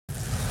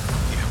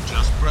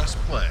Press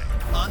play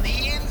on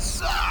the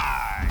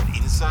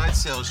Inside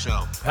Sales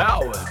Show.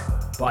 Powered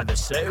by the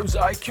Sales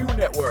IQ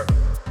Network.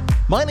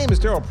 My name is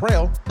Daryl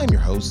Prale. I'm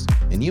your host.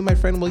 And you, my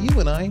friend,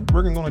 you and I,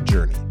 we're going to go on a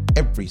journey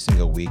every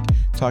single week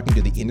talking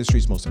to the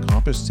industry's most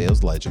accomplished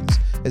sales legends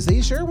as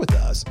they share with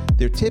us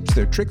their tips,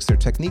 their tricks, their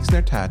techniques, and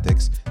their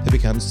tactics to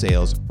become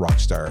sales rock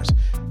stars.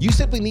 You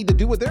simply need to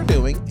do what they're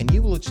doing and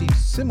you will achieve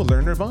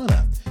similar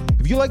nirvana.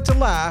 If you like to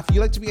laugh, you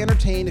like to be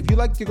entertained, if you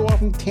like to go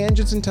off on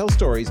tangents and tell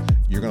stories,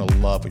 you're going to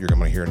love what you're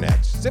going to hear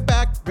next. Sit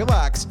back,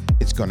 relax.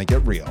 It's going to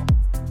get real.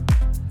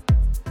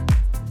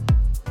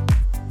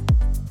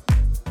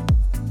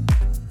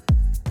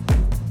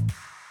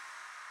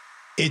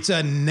 It's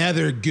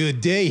another good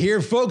day here,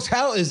 folks.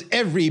 How is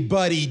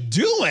everybody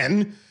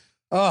doing?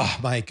 Oh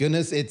my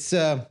goodness, it's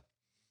been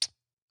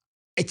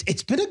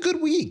a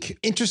good week.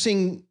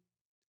 Interesting.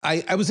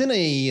 I was in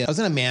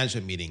a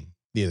management meeting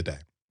the other day,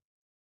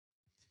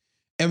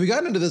 and we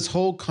got into this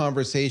whole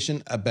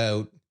conversation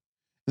about.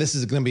 This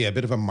is going to be a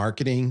bit of a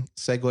marketing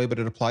segue, but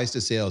it applies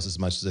to sales as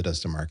much as it does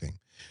to marketing.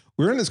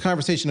 We're in this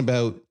conversation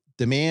about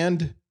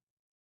demand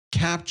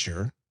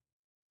capture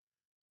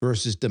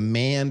versus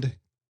demand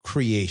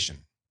creation.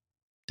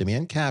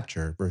 Demand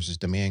capture versus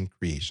demand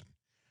creation.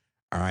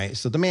 All right.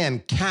 So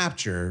demand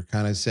capture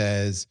kind of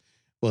says,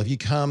 well, if you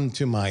come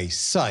to my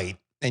site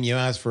and you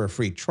ask for a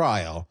free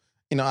trial,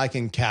 I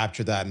can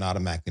capture that and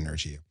automatically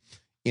nurture you.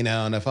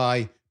 And if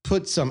I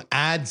put some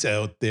ads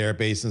out there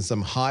based on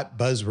some hot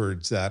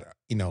buzzwords that,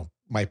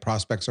 my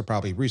prospects are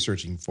probably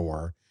researching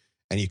for,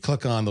 and you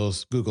click on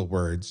those Google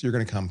words, you're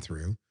going to come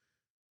through.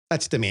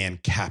 That's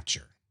demand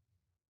capture.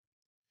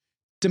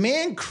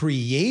 Demand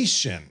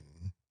creation,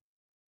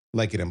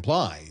 like it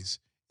implies,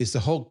 is the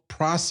whole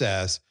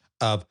process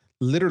of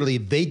literally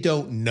they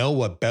don't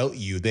know about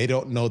you. They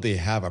don't know they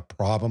have a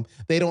problem.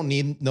 They don't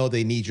know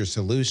they need your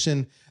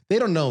solution. They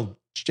don't know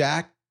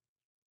jack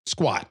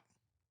squat.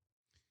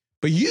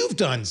 But you've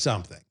done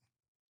something.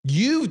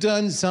 You've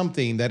done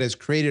something that has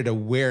created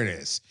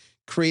awareness,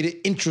 created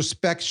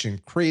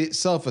introspection, created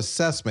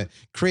self-assessment,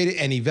 created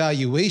an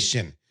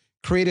evaluation,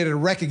 created a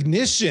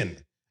recognition,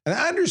 an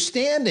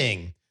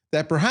understanding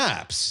that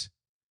perhaps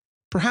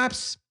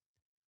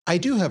I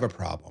do have a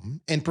problem,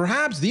 and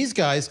perhaps these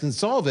guys can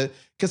solve it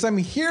because I'm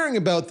hearing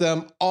about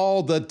them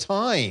all the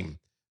time.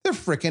 They're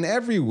freaking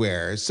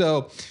everywhere.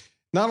 So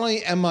not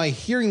only am I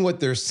hearing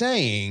what they're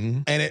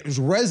saying and it was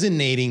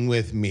resonating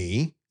with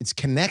me, it's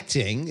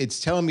connecting, it's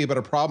telling me about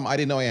a problem I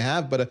didn't know I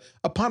have, but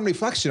upon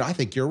reflection, I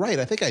think you're right.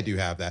 I think I do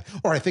have that,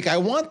 or I think I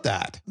want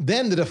that.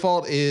 Then the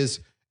default is,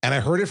 and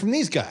I heard it from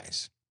these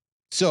guys.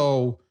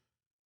 So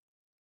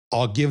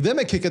I'll give them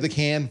a kick of the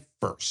can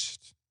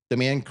first.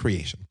 Demand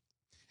creation.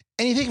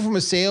 Anything from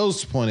a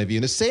sales point of view,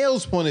 this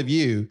is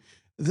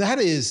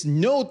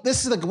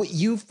like what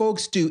you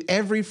folks do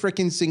every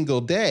freaking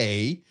single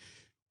day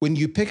when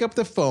you pick up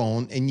the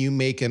phone and you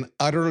make an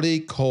utterly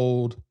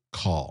cold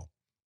call.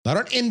 Not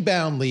an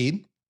inbound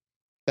lead.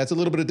 That's a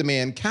little bit of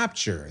demand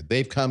capture.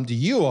 They've come to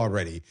you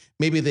already.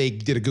 Maybe they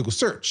did a Google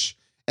search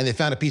and they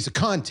found a piece of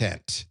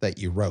content that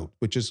you wrote,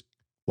 which is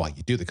why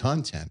you do the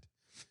content.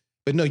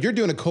 But no, you're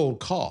doing a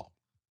cold call.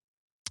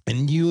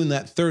 And you, in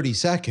that 30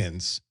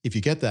 seconds, if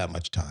you get that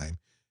much time,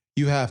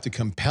 you have to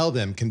compel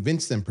them,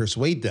 convince them,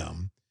 persuade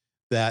them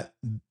that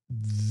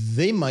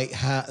they might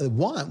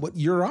want what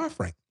you're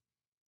offering.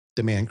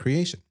 Demand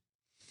creation.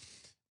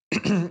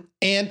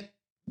 And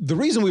the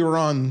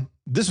reason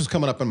this was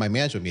coming up in my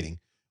management meeting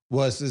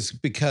was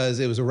because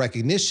it was a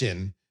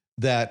recognition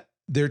that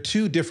there are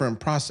two different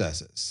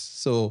processes.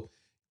 So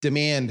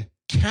demand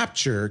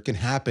capture can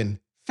happen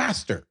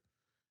faster.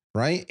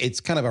 Right? It's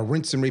kind of a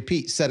rinse and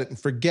repeat, set it and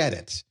forget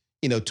it.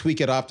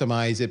 Tweak it,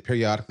 optimize it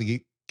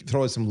periodically,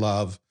 throw it some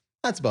love.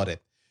 That's about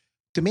it.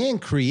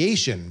 Demand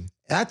creation,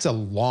 that's a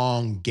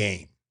long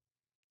game.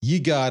 You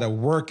got to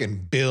work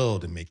and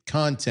build and make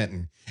content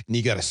and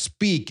you got to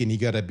speak and you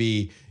got to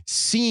be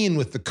seen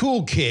with the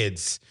cool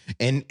kids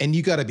and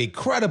you got to be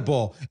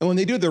credible. And when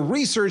they do the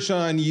research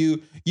on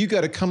you, you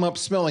got to come up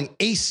smelling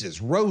aces,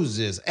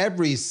 roses,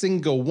 every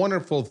single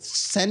wonderful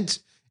scent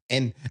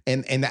and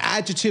the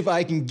adjective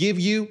I can give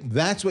you,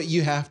 that's what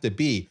you have to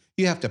be.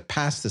 You have to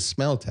pass the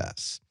smell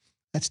test.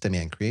 That's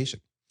demand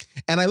creation.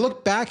 And I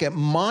look back at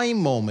my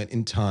moment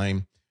in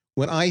time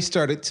when I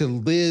started to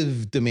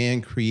live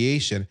demand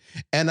creation,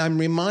 and I'm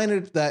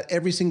reminded that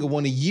every single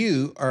one of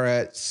you are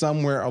at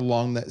somewhere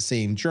along that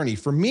same journey.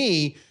 For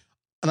me,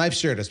 and I've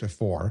shared this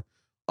before,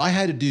 I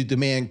had to do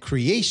demand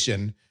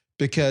creation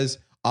because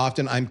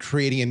often I'm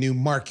creating a new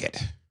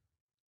market,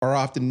 or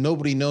often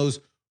nobody knows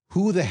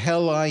who the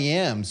hell I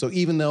am. So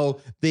even though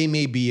they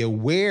may be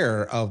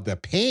aware of the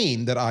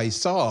pain that I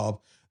solve,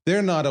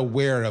 they're not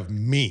aware of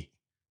me.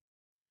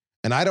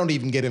 And I don't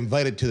even get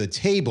invited to the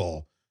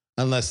table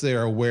unless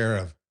they're aware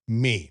of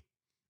me.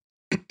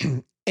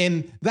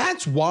 And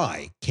that's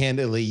why,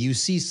 candidly, you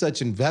see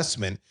such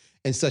investment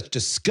and such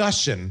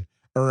discussion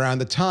around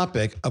the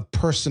topic of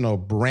personal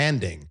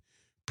branding.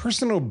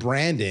 Personal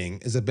branding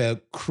is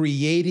about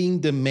creating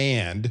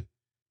demand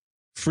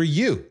for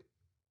you.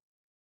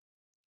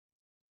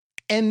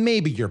 and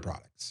maybe your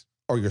products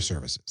or your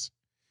services.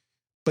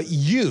 But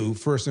you,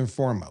 first and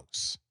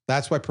foremost,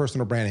 that's why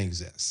personal branding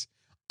exists.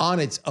 On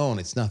its own,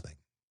 it's nothing.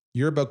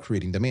 You're about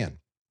creating demand.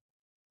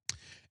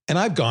 And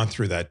I've gone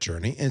through that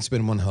journey, and it's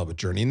been one hell of a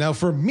journey. Now,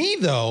 for me,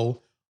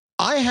 though,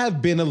 I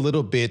have been a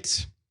little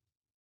bit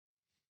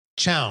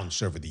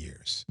challenged over the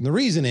years. And the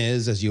reason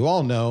is, as you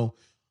all know,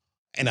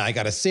 and I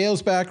got a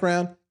sales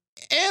background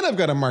and I've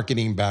got a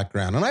marketing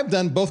background, and I've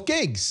done both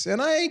gigs.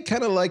 And I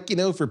kind of like,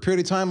 for a period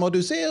of time, I'll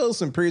do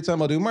sales, and a period of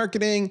time, I'll do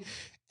marketing.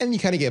 And you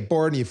kind of get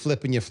bored and you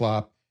flip and you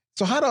flop.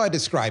 So how do I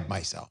describe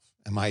myself?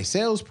 Am I a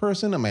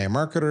salesperson? Am I a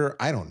marketer?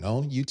 I don't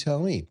know. You tell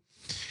me.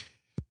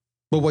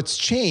 But what's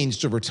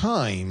changed over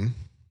time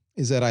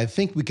is that I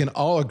think we can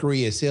all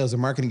agree as sales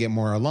and marketing get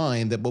more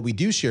aligned, that what we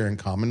do share in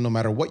common, no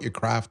matter what your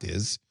craft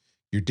is,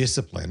 your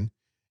discipline,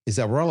 is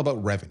that we're all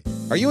about revenue.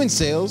 Are you in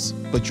sales,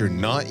 but you're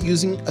not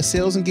using a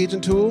sales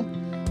engagement tool?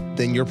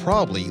 Then you're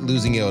probably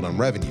losing out on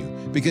revenue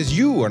because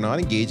you are not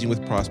engaging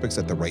with prospects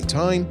at the right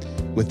time,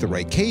 with the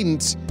right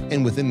cadence,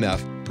 and with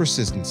enough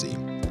persistency.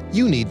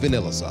 You need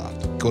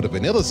VanillaSoft. Go to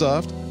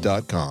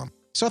vanillasoft.com.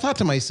 So I thought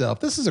to myself,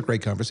 this is a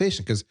great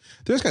conversation because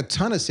there's got a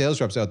ton of sales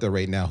reps out there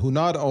right now who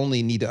not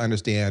only need to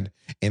understand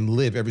and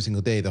live every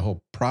single day the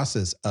whole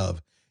process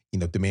of,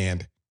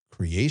 demand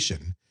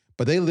creation,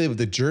 but they live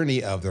the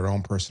journey of their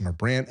own personal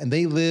brand, and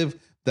they live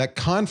that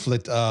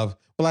conflict of,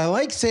 well, I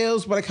like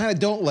sales, but I kind of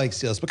don't like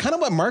sales. But kind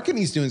of what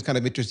marketing is doing is kind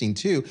of interesting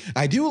too.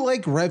 I do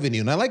like revenue,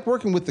 and I like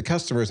working with the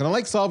customers, and I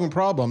like solving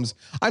problems.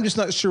 I'm just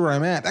not sure where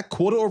I'm at. That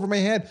quota over my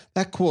head,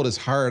 that quota is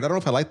hard. I don't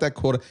know if I like that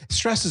quota. It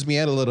stresses me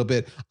out a little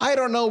bit. I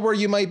don't know where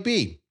you might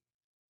be.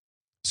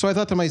 So I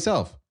thought to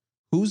myself,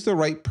 who's the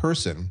right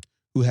person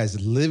who has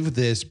lived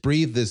this,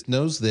 breathed this,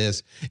 knows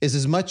this, is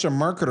as much a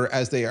marketer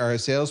as they are a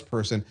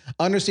salesperson,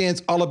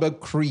 understands all about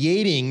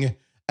creating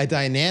a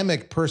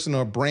dynamic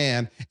personal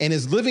brand, and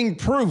is living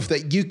proof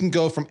that you can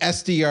go from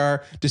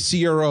SDR to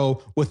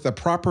CRO with the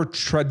proper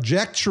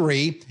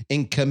trajectory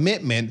and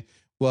commitment.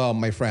 Well,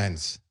 my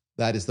friends,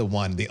 that is the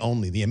one, the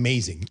only, the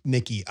amazing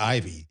Nikki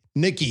Ivey.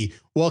 Nikki,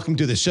 welcome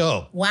to the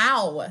show.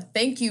 Wow.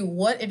 Thank you.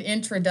 What an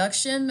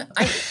introduction.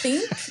 I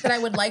think that I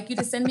would like you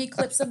to send me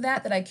clips of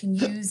that I can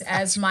use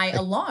as my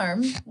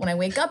alarm when I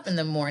wake up in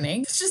the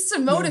morning. It's just to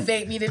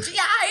motivate me to,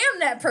 I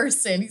am that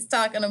person he's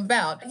talking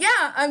about.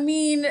 Yeah, I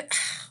mean...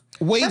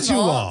 Way too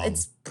long.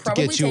 It's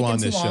probably taken too long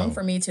show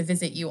for me to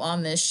visit you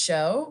on this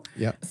show.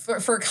 Yeah.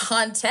 For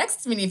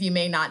context, many of you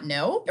may not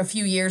know, a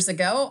few years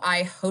ago,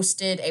 I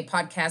hosted a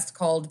podcast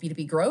called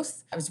B2B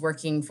Growth. I was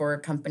working for a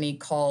company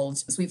called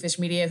Sweetfish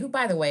Media, who,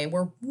 by the way,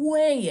 were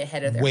way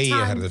ahead of their time. Way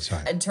ahead of the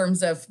time. In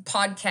terms of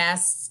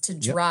podcasts to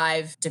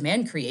drive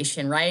demand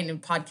creation, right?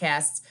 And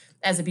podcasts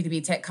as a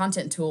B2B tech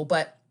content tool.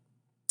 But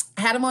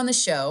I had them on the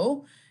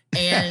show.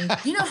 And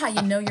you know how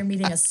you're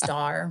meeting a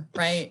star,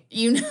 right?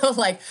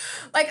 Like,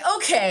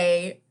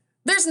 okay,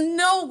 there's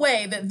no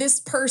way that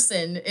this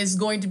person is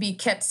going to be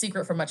kept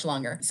secret for much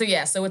longer. So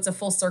it's a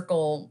full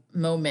circle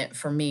moment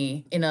for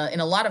me in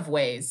a lot of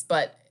ways.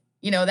 But,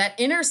 that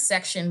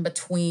intersection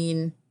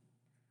between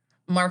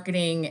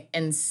marketing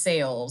and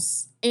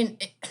sales, in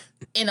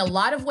a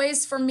lot of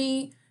ways for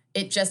me,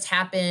 it just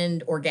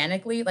happened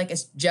organically. Like,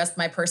 it's just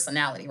my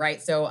personality,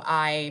 right? So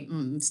I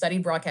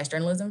studied broadcast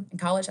journalism in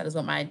college. That is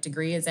what my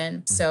degree is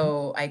in.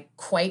 So I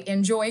quite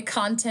enjoy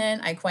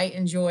content. I quite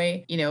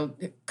enjoy,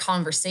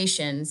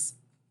 conversations.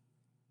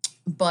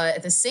 But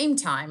at the same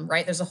time,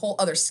 right, there's a whole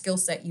other skill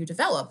set you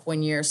develop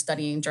when you're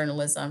studying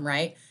journalism,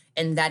 right?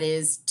 And that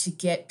is to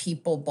get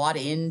people bought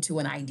into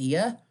an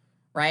idea,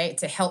 right?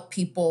 To help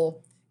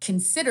people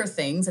consider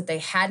things that they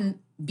hadn't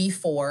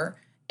before.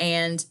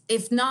 And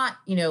if not,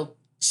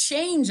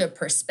 change a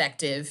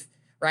perspective,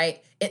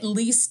 right? At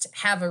least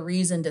have a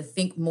reason to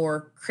think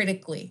more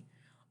critically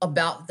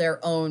about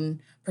their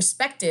own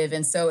perspective.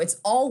 And so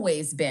it's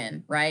always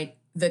been, right,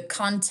 the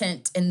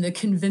content and the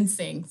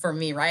convincing for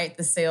me, right?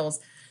 The sales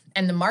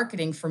and the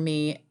marketing for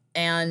me.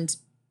 And,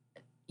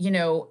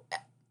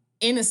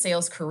 in a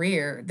sales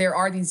career, there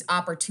are these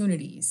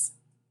opportunities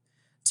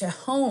to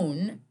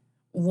hone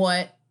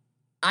what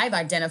I've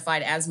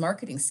identified as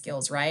marketing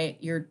skills, right?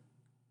 You're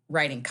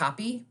writing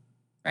copy,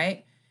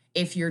 right?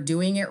 If you're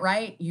doing it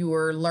right, you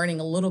are learning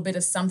a little bit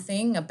of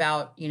something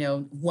about,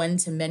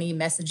 one-to-many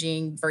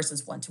messaging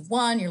versus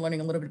one-to-one. You're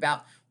learning a little bit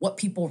about what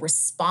people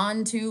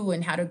respond to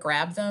and how to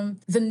grab them.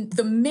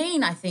 The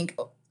main, I think,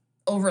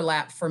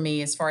 overlap for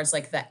me as far as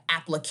like the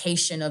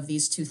application of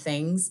these two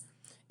things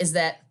is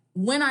that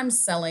when I'm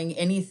selling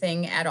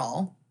anything at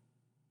all,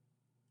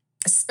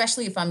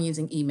 especially if I'm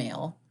using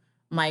email,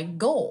 my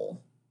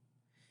goal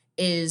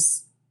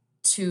is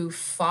to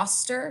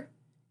foster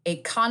a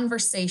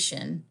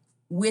conversation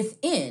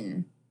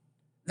within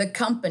the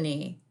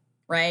company,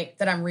 right,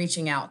 that I'm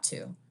reaching out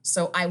to.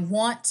 So I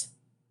want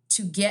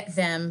to get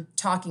them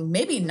talking,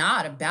 maybe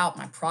not about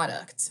my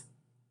product,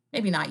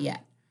 maybe not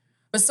yet,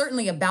 but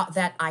certainly about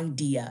that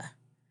idea.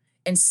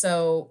 And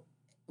so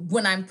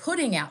when I'm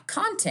putting out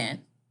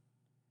content,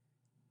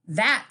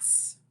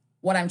 that's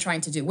what I'm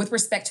trying to do with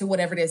respect to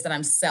whatever it is that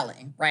I'm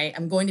selling, right?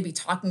 I'm going to be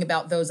talking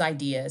about those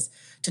ideas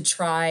to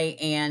try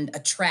and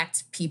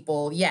attract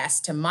people,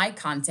 yes, to my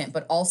content,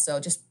 but also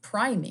just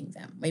priming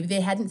them. Maybe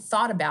they hadn't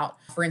thought about,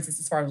 for instance,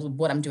 as far as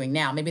what I'm doing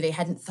now, maybe they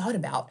hadn't thought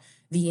about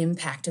the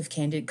impact of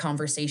candid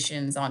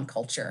conversations on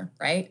culture,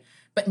 right?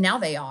 But now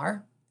they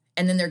are.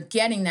 And then they're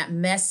getting that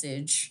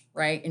message,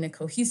 right, in a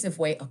cohesive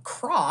way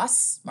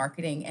across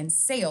marketing and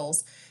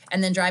sales,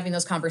 and then driving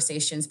those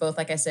conversations, both,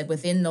 like I said,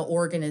 within the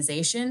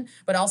organization,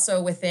 but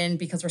also within,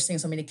 because we're seeing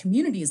so many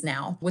communities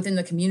now, within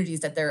the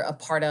communities that they're a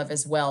part of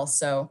as well.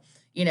 So,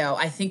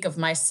 I think of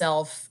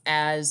myself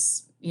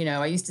as,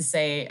 I used to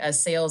say a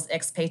sales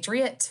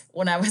expatriate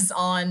when I was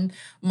on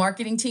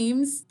marketing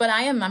teams, but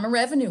I'm a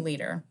revenue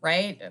leader,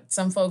 right?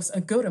 Some folks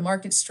go to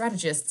market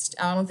strategist.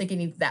 I don't think you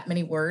need that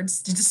many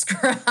words to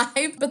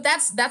describe, but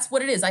that's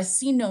what it is. I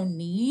see no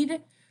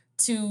need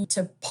to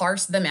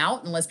parse them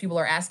out unless people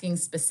are asking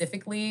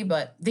specifically,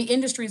 but the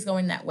industry is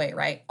going that way,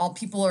 right? All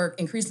people are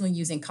increasingly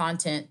using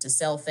content to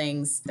sell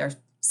things. They're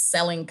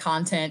selling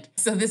content.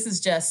 So this is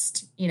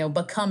just,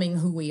 becoming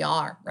who we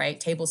are, right?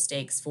 Table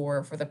stakes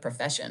for the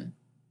profession.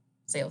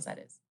 Sales, that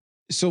is.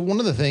 So one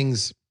of the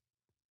things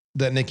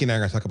that Nikki and I are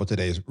going to talk about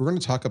today is we're going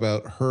to talk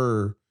about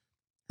her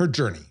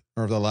journey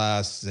over the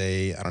last,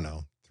 say,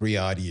 3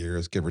 odd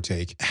years, give or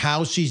take,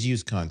 how she's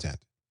used content,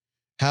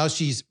 how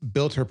she's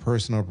built her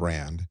personal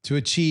brand to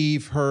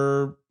achieve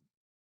her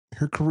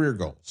career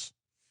goals.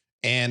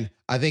 And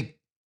I think,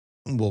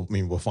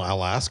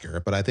 I'll ask her,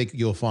 but I think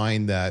you'll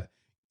find that,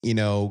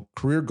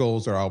 career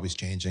goals are always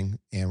changing,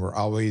 and we're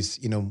always,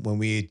 when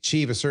we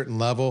achieve a certain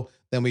level,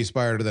 then we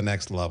aspire to the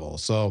next level.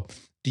 So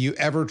do you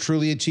ever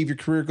truly achieve your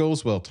career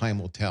goals? Well, time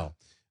will tell.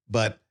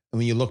 But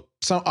when you look,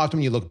 so often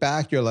when you look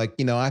back, you're like,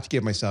 I have to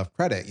give myself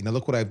credit.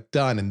 Look what I've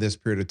done in this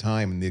period of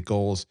time and the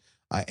goals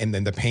and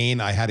then the pain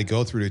I had to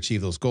go through to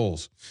achieve those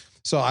goals.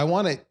 So I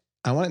wanted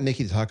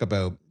Nikki to talk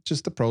about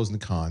just the pros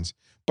and the cons,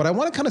 but I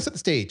want to kind of set the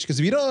stage, because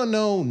if you don't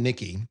know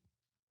Nikki,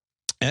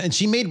 and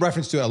she made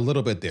reference to it a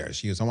little bit there.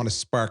 She goes, I want to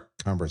spark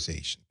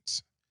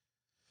conversations.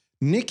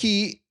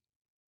 Nikki,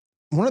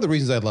 one of the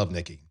reasons I love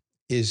Nikki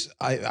is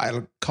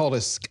I call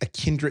this a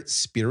kindred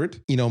spirit.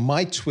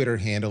 My Twitter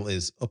handle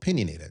is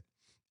opinionated.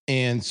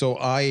 And so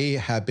I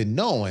have been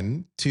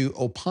known to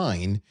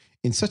opine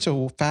in such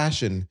a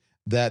fashion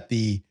that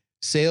the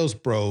sales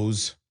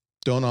bros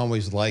don't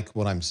always like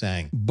what I'm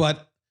saying.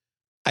 But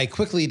I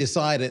quickly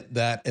decided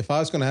that if I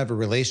was going to have a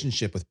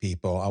relationship with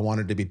people, I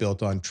wanted to be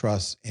built on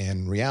trust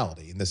and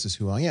reality. And this is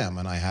who I am.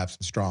 And I have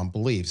some strong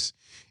beliefs.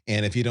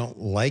 And if you don't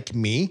like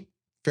me,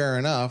 fair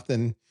enough,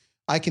 then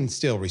I can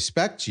still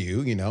respect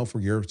you, for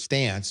your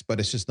stance, but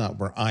it's just not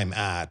where I'm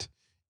at.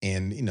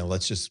 And,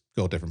 let's just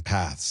go different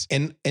paths.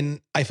 And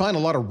I find a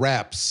lot of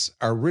reps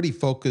are really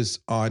focused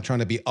on trying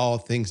to be all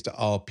things to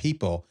all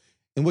people.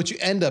 And what you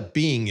end up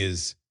being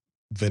is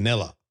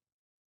vanilla,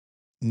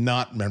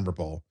 not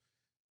memorable,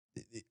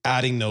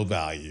 adding no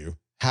value,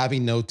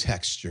 having no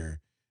texture.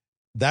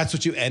 That's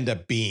what you end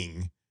up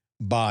being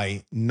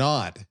by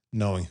not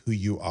knowing who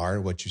you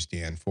are, what you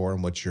stand for,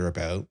 and what you're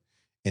about,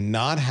 and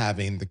not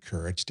having the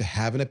courage to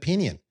have an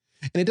opinion.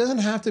 And it doesn't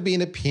have to be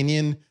an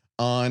opinion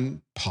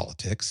on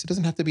politics. It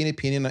doesn't have to be an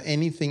opinion on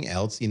anything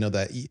else,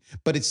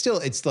 but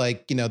it's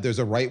like, there's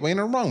a right way and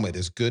a wrong way.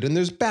 There's good and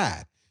there's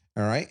bad.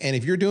 All right. And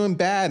if you're doing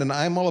bad and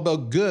I'm all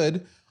about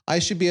good, I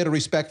should be able to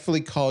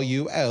respectfully call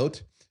you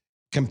out,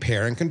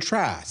 compare and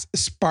contrast,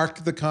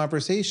 spark the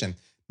conversation.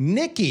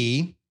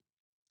 Nikki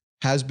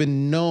has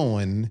been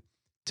known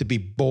to be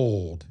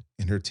bold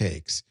in her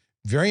takes,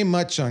 very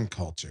much on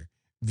culture,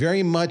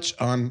 very much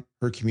on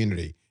her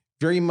community,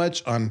 very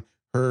much on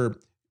her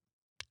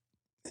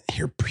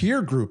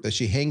peer group that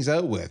she hangs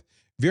out with,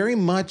 very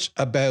much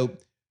about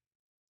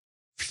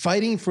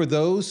fighting for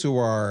those who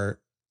are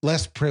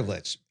less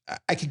privileged.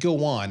 I could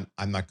go on.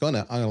 I'm going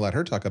to let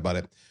her talk about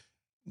it.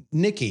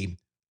 Nikki,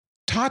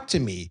 talk to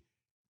me.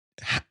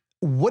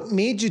 What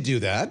made you do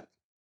that?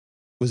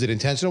 Was it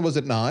intentional? Was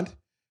it not?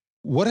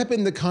 What have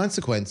been the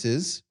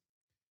consequences?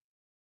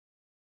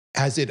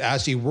 Has it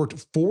actually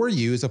worked for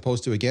you as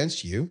opposed to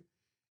against you?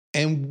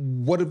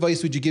 And what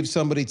advice would you give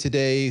somebody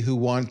today who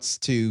wants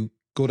to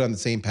go down the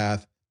same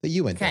path that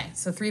you went down? Okay,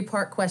 so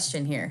 3-part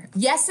question here.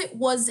 Yes, it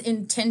was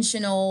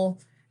intentional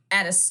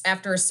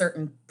after a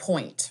certain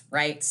point,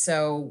 right?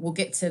 So we'll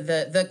get to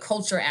the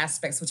culture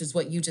aspects, which is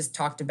what you just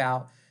talked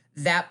about.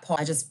 That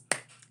part, I just,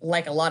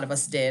 like a lot of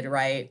us did,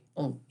 right?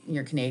 Well,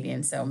 you're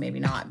Canadian, so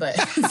maybe not, but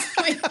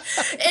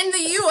in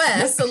the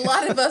US, a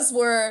lot of us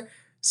were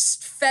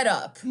fed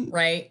up,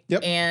 right?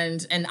 Yep.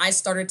 And I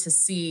started to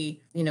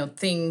see,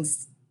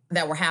 things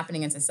that were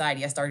happening in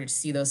society. I started to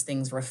see those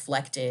things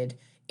reflected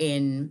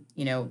in,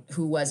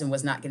 who was and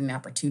was not getting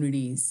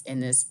opportunities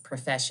in this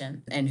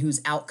profession, and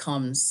whose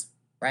outcomes,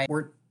 right,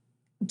 were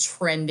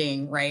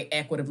trending, right,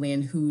 equitably,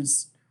 and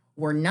whose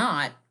were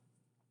not.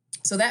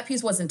 So that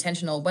piece was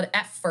intentional. But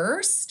at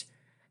first,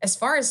 as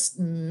far as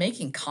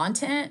making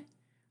content,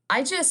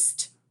 I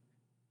just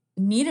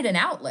needed an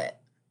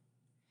outlet.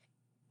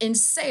 In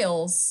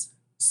sales,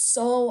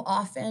 so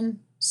often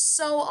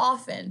so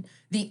often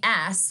the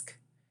ask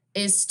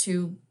is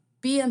to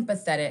be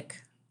empathetic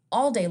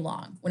all day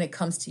long when it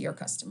comes to your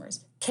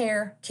customers.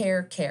 Care,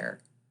 care, care,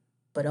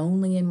 but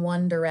only in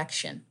one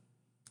direction.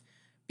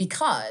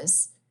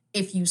 Because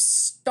if you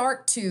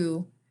start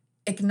to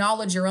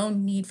acknowledge your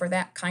own need for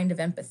that kind of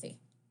empathy,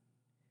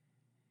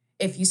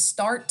 if you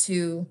start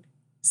to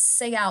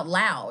say out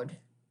loud,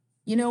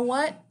 you know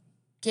what?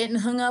 Getting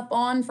hung up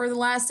on for the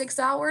last 6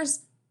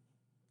 hours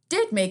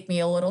did make me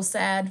a little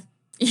sad.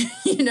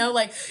 You know,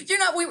 like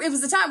it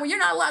was a time where you're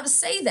not allowed to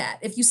say that.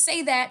 If you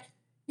say that,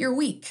 you're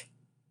weak,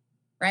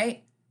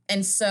 right?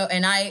 And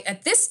I,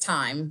 at this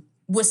time,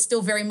 was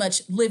still very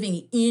much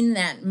living in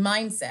that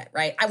mindset,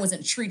 right? I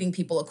wasn't treating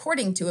people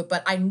according to it,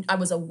 but I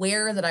was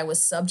aware that I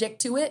was subject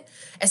to it,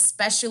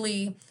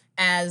 especially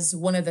as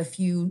one of the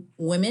few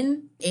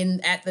women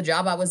at the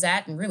job I was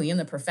at and really in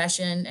the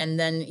profession. And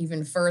then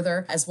even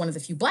further as one of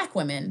the few Black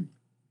women.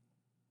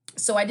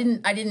 So I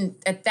didn't,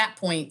 at that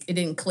point, it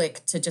didn't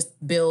click to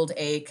just build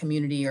a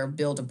community or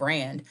build a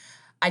brand.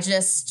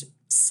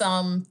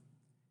 Some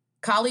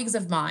colleagues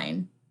of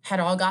mine had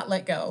all got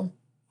let go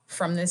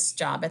from this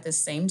job at the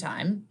same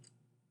time.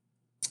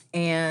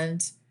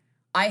 And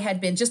I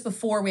had been, just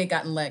before we had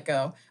gotten let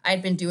go, I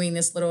had been doing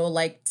this little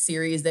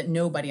series that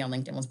nobody on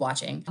LinkedIn was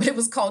watching. It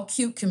was called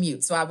Cute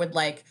Commute. So I would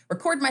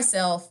record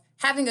myself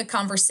having a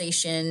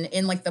conversation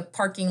in the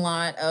parking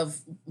lot of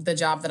the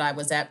job that I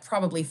was at,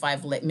 probably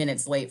 5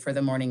 minutes late for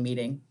the morning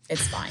meeting.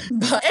 It's fine.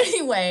 But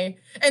anyway,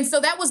 and so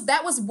that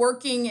was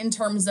working in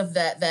terms of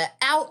the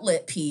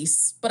outlet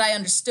piece, but I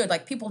understood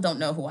people don't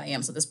know who I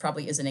am, so this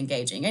probably isn't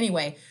engaging.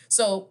 Anyway,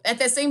 so at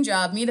that same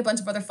job, me and a bunch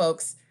of other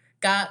folks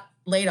got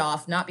laid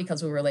off, not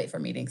because we were late for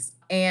meetings.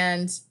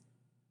 And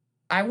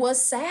I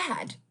was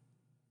sad.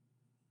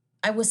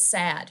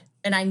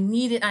 And I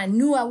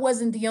knew I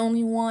wasn't the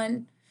only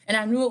one. And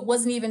I knew it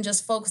wasn't even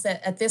just folks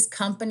at this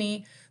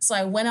company. So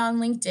I went on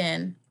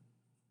LinkedIn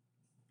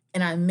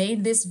and I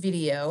made this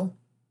video.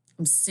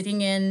 I'm sitting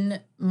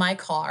in my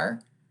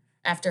car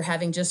after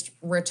having just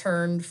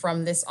returned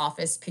from this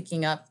office,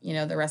 picking up,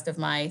 the rest of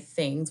my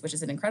things, which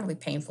is an incredibly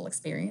painful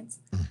experience.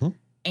 Mm-hmm.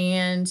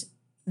 And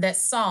that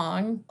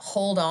song,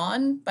 Hold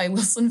On by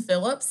Wilson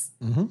Phillips,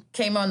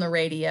 came on the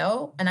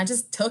radio. And I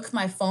just took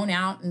my phone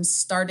out and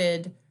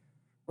started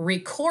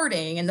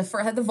recording, and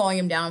I had the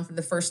volume down for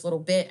the first little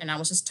bit, and I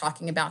was just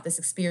talking about this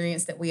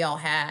experience that we all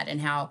had and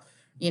how,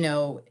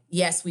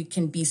 yes, we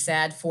can be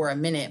sad for a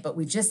minute, but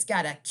we just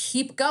gotta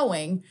keep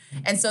going.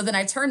 And so then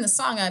I turned the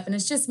song up, and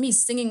it's just me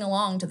singing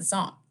along to the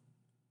song,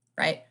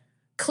 right?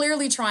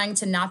 Clearly trying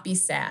to not be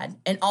sad,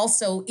 and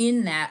also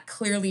in that,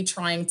 clearly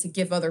trying to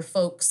give other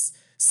folks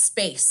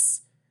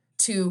space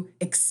to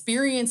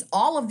experience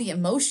all of the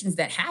emotions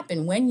that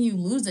happen when you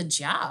lose a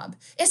job,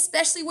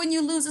 especially when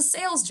you lose a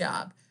sales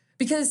job.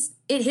 Because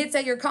it hits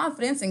at your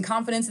confidence, and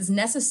confidence is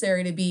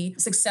necessary to be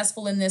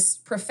successful in this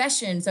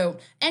profession. So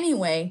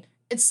anyway,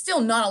 it's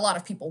still not a lot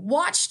of people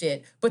watched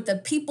it, but the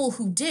people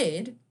who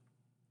did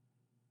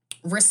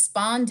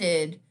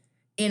responded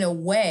in a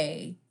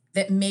way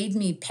that made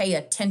me pay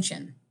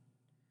attention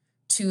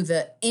to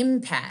the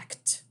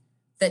impact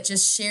that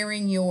just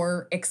sharing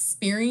your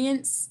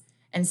experience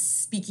and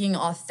speaking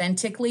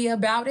authentically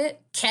about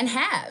it can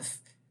have.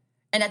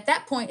 And at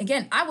that point,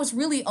 again, I was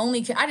really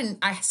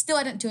I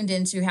hadn't tuned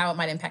into how it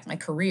might impact my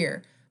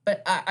career,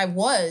 but I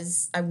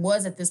was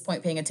at this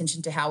point paying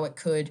attention to how it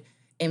could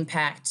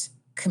impact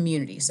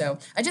community. So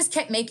I just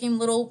kept making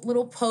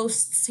little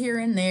posts here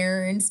and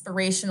there,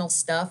 inspirational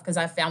stuff, because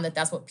I found that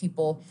that's what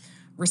people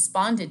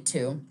responded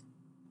to.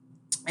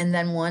 And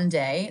then one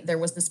day there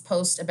was this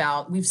post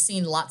about, we've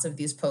seen lots of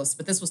these posts,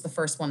 but this was the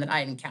first one that I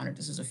had encountered.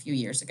 This was a few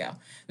years ago.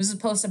 This is a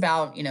post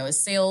about, is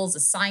sales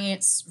a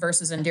science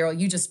versus, and Daryl,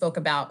 you just spoke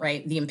about,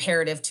 right, the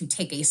imperative to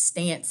take a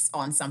stance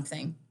on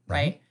something,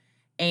 right?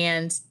 Mm-hmm.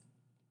 And,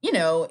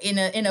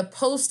 in a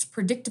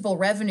post-predictable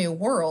revenue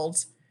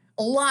world,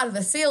 a lot of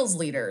the sales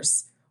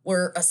leaders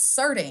were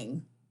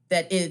asserting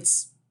that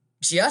it's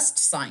just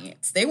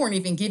science. They weren't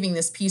even giving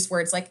this piece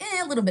where it's a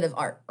little bit of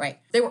art, right?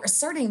 They were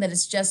asserting that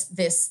it's just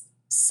this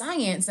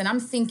science. And I'm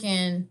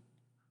thinking,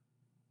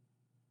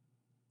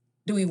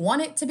 do we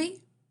want it to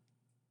be?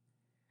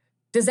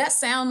 Does that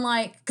sound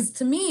because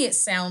to me, it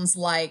sounds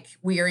like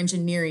we are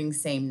engineering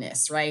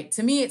sameness, right?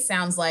 To me, it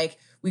sounds like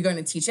we're going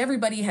to teach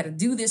everybody how to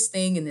do this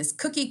thing in this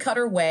cookie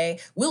cutter way.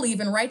 We'll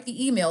even write the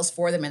emails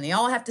for them, and they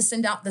all have to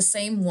send out the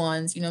same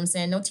ones. You know what I'm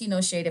saying? No tea,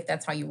 no shade if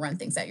that's how you run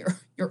things at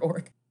your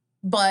org.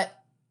 But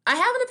I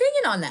have an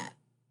opinion on that.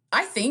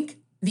 I think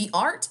the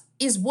art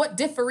is what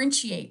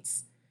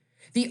differentiates.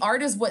 The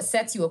art is what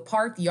sets you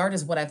apart. The art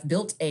is what I've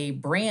built a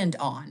brand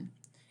on.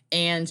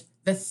 And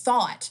the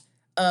thought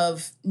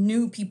of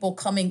new people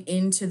coming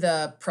into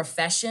the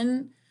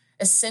profession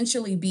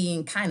essentially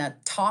being kind of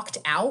talked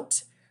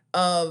out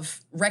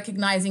of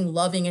recognizing,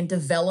 loving, and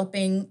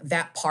developing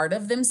that part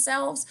of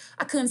themselves,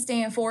 I couldn't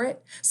stand for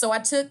it. So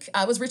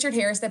it was Richard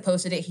Harris that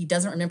posted it. He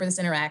doesn't remember this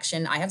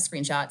interaction. I have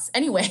screenshots.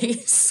 Anyway,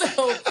 so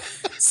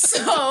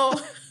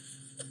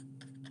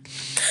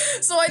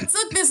I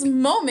took this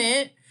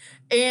moment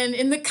And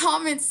in the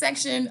comments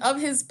section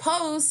of his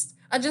post,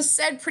 I just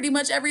said pretty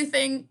much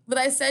everything that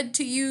I said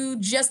to you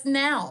just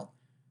now,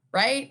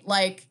 right?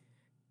 Like,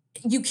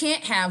 you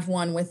can't have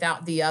one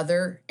without the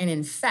other. And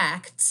in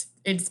fact,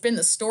 it's been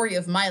the story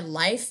of my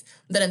life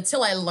that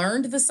until I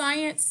learned the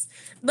science,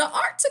 the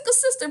art took a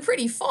sister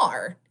pretty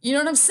far. You know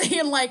what I'm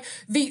saying? Like,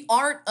 the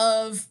art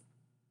of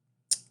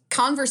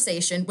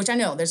conversation, which I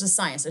know there's a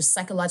science, there's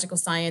psychological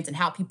science and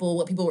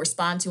what people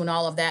respond to and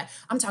all of that.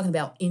 I'm talking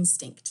about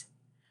instinct.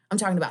 I'm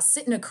talking about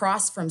sitting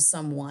across from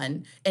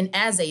someone and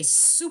as a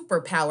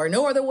superpower,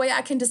 no other way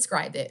I can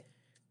describe it,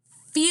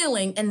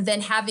 feeling and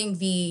then having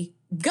the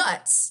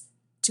guts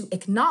to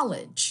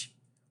acknowledge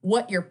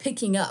what you're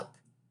picking up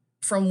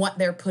from what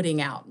they're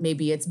putting out.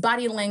 Maybe it's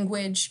body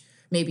language,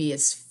 maybe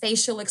it's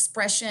facial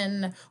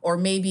expression, or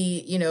maybe,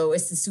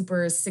 it's the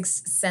super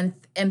sixth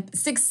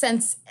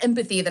sense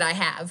empathy that I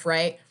have,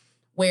 right?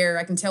 Where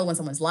I can tell when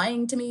someone's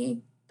lying to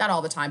me, not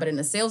all the time, but in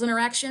a sales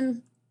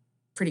interaction,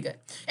 pretty good.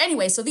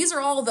 Anyway, so these are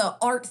all the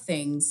art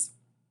things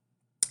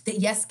that,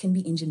 yes, can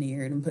be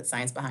engineered and put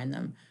science behind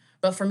them.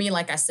 But for me,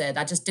 like I said,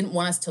 I just didn't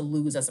want us to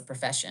lose as a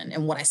profession.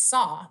 And what I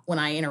saw when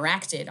I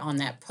interacted on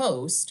that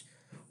post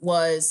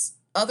was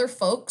other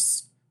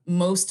folks,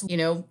 most,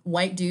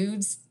 white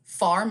dudes,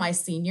 far my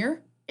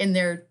senior in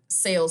their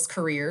sales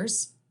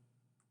careers,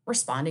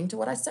 responding to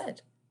what I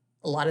said.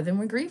 A lot of them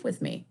agreed with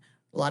me.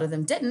 A lot of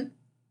them didn't,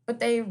 but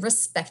they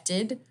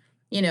respected,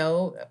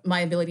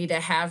 my ability to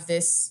have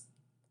this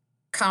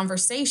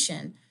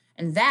conversation.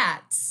 And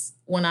that's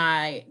when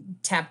I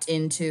tapped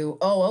into,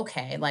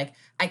 okay, like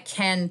I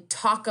can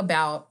talk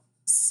about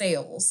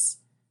sales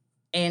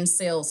and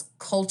sales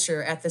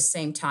culture at the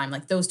same time.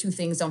 Like those two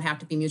things don't have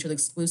to be mutually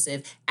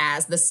exclusive,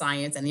 as the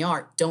science and the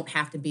art don't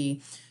have to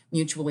be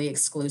mutually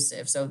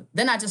exclusive. So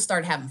then I just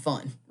started having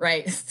fun,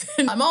 right?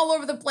 I'm all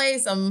over the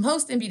place. I'm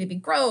hosting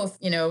B2B growth.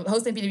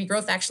 Hosting B2B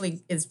growth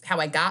actually is how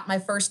I got my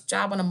first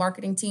job on a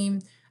marketing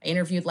team. I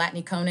interviewed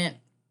Latney Conant,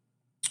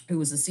 who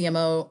was the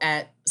CMO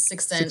at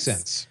Sixth Sense. Sixth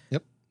Sense.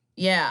 Yep.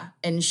 Yeah.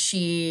 And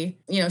she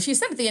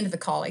said at the end of the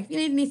call, like, if you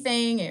need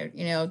anything, or,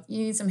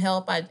 you need some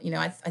help, I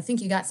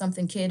think you got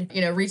something, kid,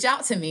 reach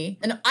out to me.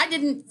 And I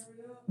didn't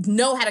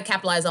know how to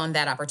capitalize on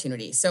that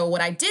opportunity. So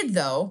what I did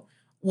though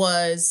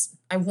was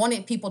I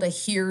wanted people to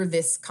hear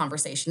this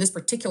conversation, this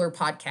particular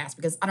podcast,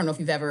 because I don't know if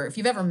you've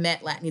ever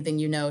met Latney,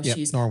 then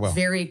she's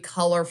very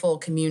colorful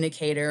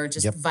communicator,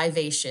 just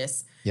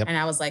vivacious. Yep. And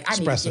I was like, I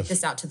need to get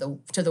this out to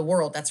the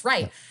world. That's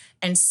right. Yep.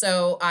 And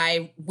so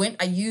I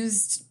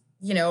used,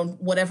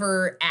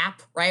 whatever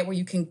app, right, where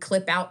you can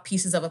clip out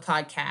pieces of a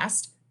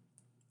podcast,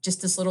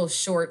 just this little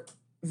short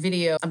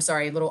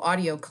little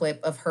audio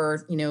clip of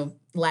her,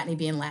 Latney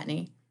being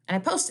Latney. And I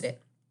posted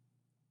it.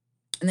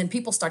 And then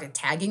people started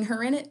tagging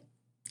her in it,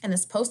 in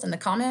this post in the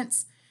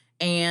comments.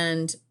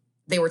 And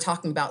they were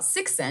talking about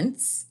Sixth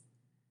Sense.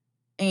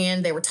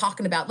 And they were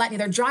talking about Latney.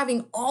 They're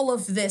driving all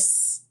of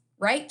this,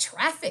 right,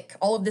 traffic,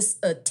 all of this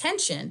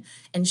attention.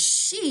 And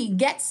she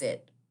gets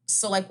it.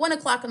 So like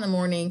 1:00 in the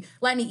morning,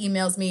 Latney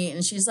emails me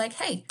and she's like,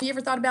 hey, have you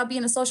ever thought about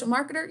being a social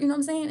marketer? You know what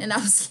I'm saying? And I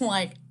was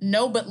like,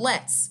 no, but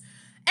let's.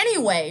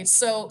 Anyway,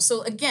 so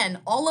again,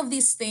 all of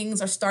these things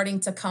are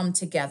starting to come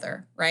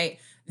together, right?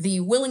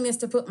 The willingness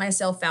to put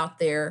myself out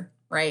there,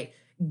 right,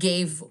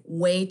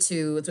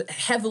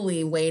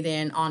 heavily weighed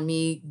in on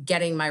me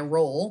getting my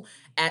role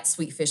at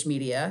Sweetfish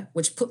Media,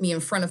 which put me in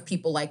front of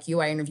people like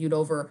you. I interviewed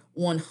over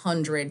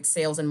 100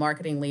 sales and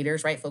marketing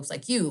leaders, right? Folks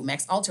like you,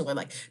 Max Alterler,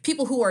 like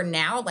people who are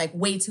now like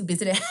way too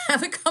busy to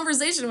have a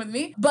conversation with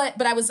me.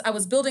 But I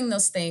was building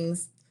those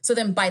things. So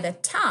then by the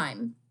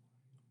time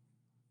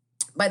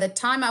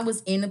I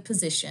was in a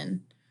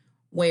position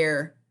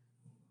where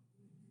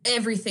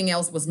everything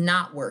else was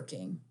not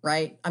working,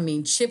 right? I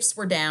mean, chips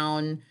were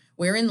down.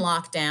 We're in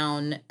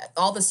lockdown.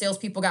 All the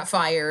salespeople got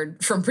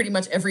fired from pretty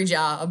much every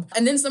job.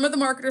 And then some of the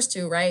marketers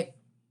too, right?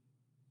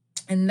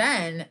 And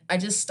then I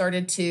just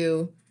started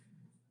to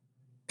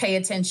pay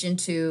attention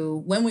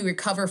to, when we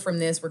recover from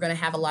this, we're going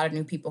to have a lot of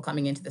new people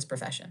coming into this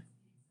profession.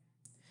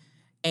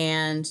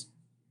 And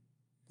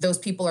those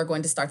people are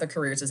going to start their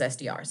careers as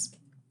SDRs.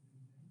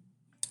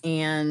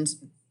 And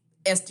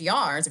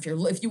SDRs,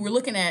 if you were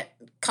looking at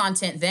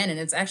content then, and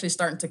it's actually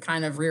starting to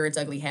kind of rear its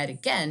ugly head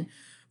again,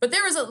 but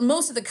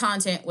most of the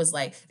content was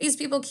like, these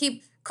people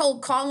keep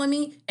cold calling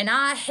me and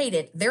I hate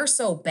it. They're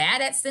so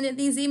bad at sending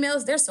these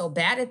emails. They're so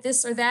bad at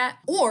this or that.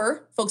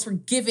 Or folks were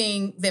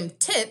giving them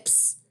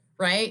tips,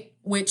 right?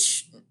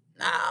 Which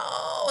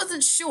I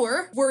wasn't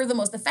sure were the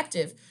most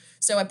effective.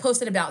 So I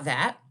posted about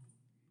that.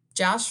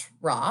 Josh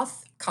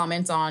Roth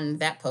comments on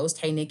that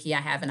post, hey, Nikki,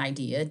 I have an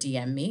idea,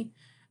 DM me.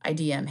 I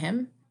DM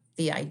him.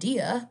 The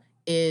idea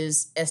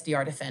is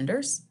SDR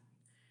Defenders.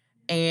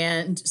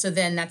 And so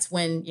then that's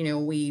when,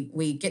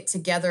 we get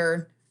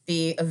together,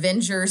 the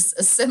Avengers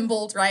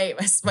assembled, right?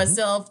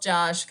 Myself,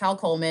 Josh, Kyle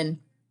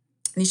Coleman,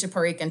 Nisha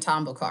Parikh, and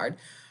Tom Bocard,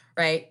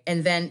 right?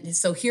 And then,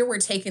 so here we're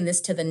taking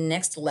this to the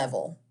next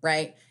level,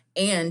 right?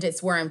 And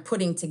it's where I'm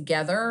putting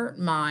together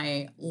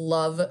my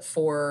love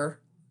for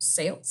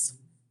sales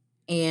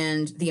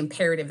and the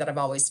imperative that I've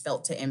always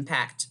felt to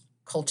impact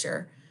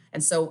culture.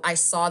 And so I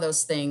saw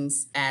those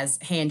things as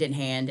hand in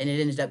hand, and it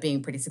ended up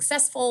being pretty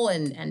successful.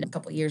 And a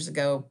couple of years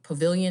ago,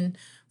 Pavilion,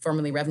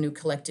 formerly Revenue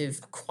Collective,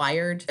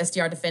 acquired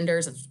SDR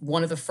Defenders. It's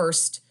one of the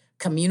first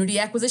community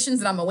acquisitions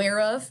that I'm aware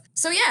of.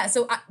 So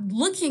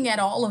looking at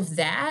all of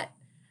that,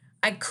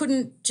 I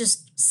couldn't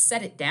just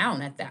set it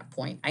down at that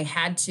point. I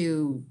had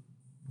to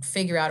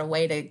figure out a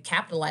way to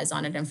capitalize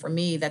on it. And for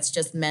me, that's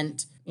just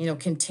meant,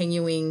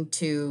 continuing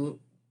to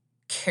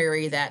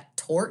carry that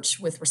torch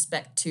with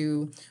respect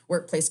to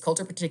workplace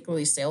culture,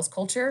 particularly sales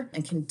culture,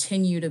 and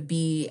continue to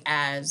be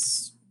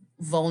as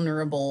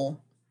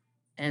vulnerable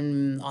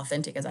and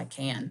authentic as I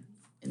can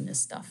in this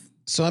stuff.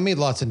 So I made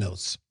lots of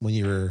notes when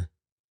you were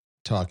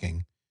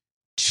talking.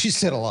 She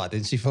said a lot,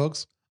 didn't she,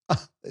 folks?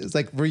 It's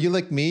like, were you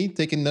like me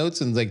taking notes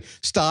and like,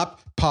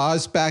 stop,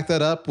 pause, back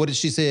that up? What did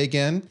she say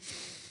again?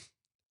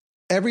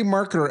 Every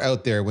marketer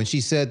out there, when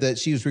she said that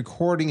she was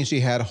recording and she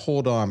had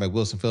 "Hold On" by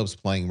Wilson Phillips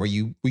playing, were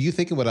you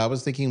thinking what I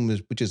was thinking,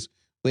 which is,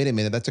 wait a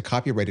minute, that's a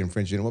copyright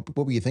infringement.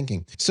 What were you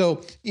thinking?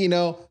 So,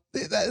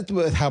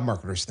 that's how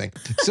marketers think.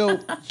 So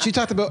she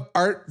talked about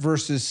art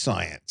versus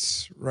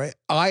science, right?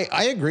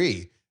 I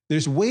agree.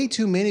 There's way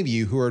too many of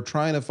you who are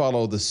trying to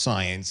follow the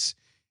science,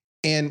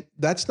 and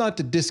that's not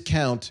to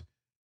discount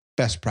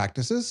best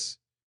practices,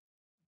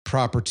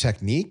 proper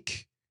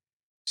technique,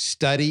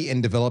 study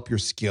and develop your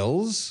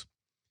skills.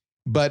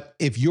 But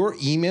if your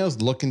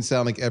emails look and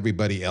sound like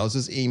everybody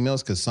else's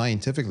emails, because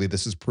scientifically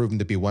this is proven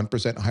to be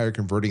 1% higher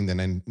converting than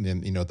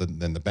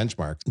the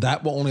benchmark,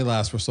 that will only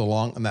last for so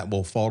long, and that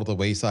will fall to the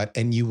wayside,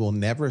 and you will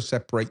never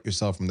separate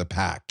yourself from the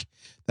pack.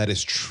 That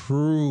is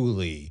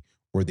truly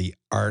where the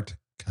art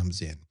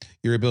comes in.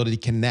 Your ability to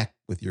connect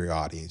with your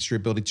audience, your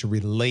ability to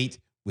relate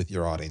with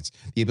your audience,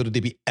 the ability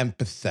to be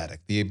empathetic,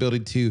 the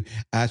ability to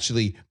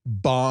actually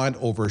bond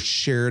over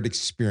shared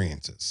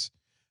experiences.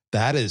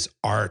 That is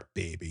art,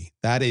 baby.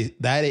 That is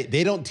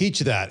they don't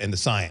teach that in the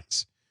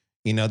science.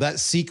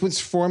 That sequence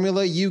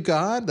formula you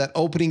got, that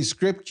opening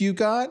script you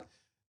got,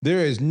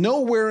 there is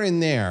nowhere in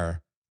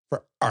there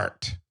for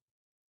art.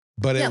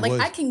 But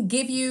I can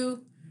give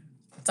you,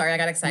 sorry, I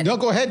got excited. No,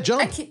 go ahead,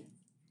 jump.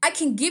 I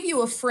can give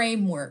you a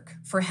framework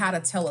for how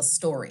to tell a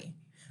story.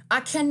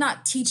 I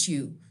cannot teach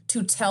you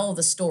to tell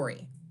the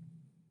story.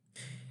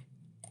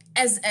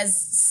 As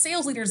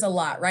sales leaders a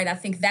lot, right? I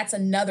think that's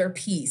another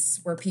piece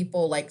where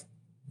people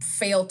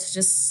fail to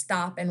just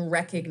stop and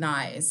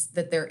recognize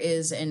that there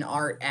is an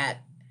art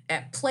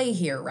at play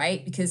here,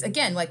 right? Because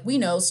again, we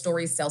know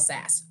stories sell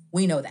SaaS.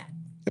 We know that.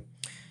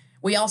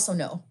 We also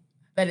know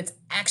that it's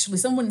actually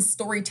someone's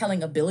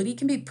storytelling ability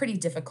can be pretty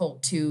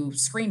difficult to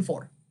screen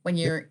for when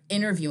you're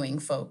interviewing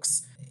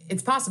folks.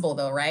 It's possible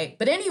though, right?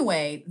 But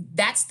anyway,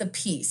 that's the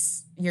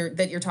piece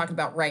that you're talking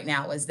about right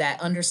now, is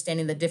that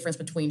understanding the difference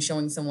between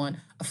showing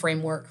someone a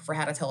framework for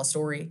how to tell a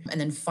story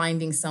and then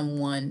finding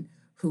someone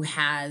who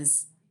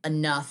has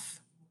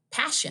enough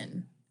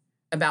passion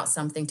about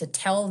something to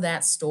tell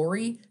that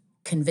story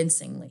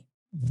convincingly.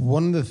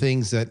 One of the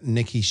things that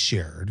Nikki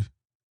shared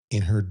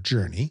in her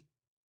journey,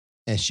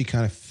 and she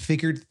kind of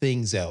figured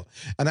things out.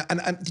 And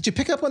did you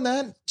pick up on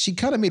that? She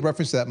kind of made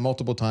reference to that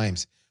multiple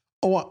times.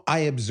 Oh, I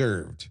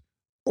observed,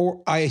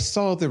 or I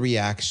saw the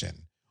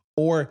reaction,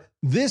 or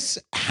this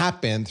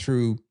happened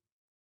through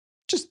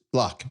just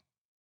luck.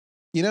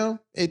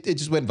 It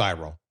just went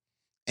viral.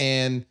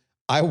 And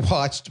I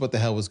watched what the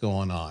hell was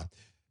going on.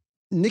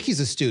 Nikki's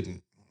a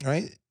student,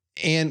 right?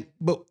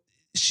 But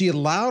she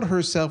allowed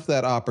herself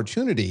that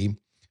opportunity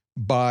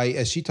by,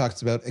 as she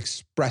talks about,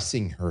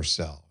 expressing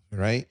herself,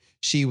 right?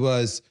 She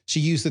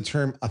used the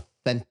term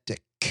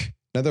authentic.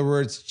 In other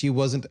words, she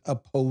wasn't a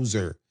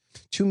poser.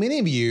 Too many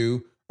of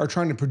you are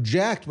trying to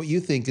project what you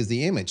think is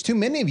the image. Too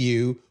many of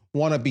you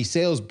want to be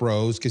sales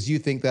bros because you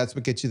think that's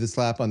what gets you the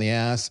slap on the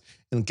ass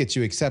and gets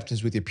you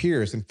acceptance with your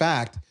peers. In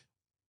fact,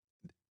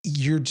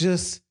 you're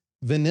just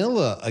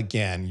vanilla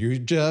again. You're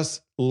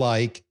just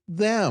like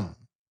them.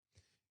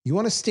 You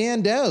want to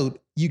stand out,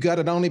 you got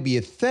to not only be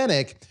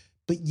authentic,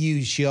 but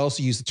she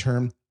also used the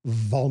term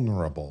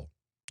vulnerable,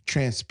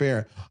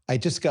 transparent. I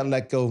just got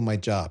let go of my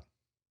job.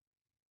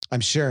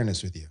 I'm sharing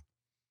this with you.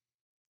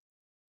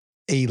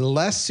 A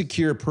less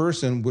secure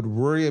person would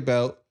worry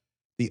about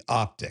the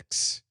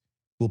optics.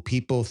 Will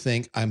people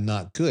think I'm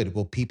not good?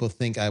 Will people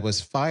think I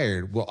was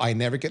fired? Will I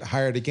never get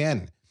hired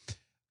again?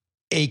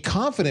 A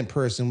confident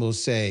person will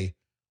say,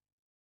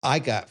 I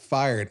got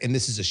fired and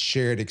this is a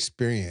shared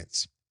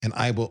experience and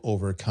I will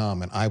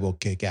overcome and I will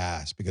kick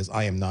ass because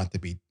I am not to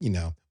be,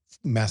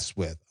 messed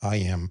with. I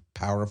am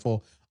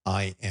powerful.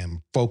 I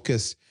am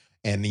focused.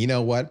 And you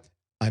know what?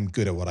 I'm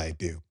good at what I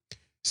do.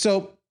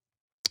 So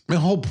my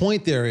whole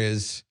point there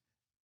is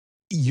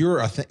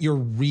you're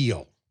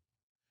real.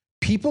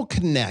 People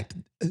connect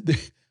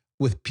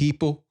with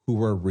people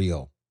who are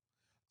real.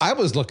 I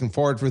was looking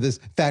forward for this.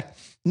 In fact,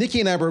 Nikki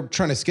and I were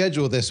trying to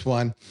schedule this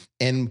one,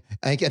 and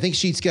I think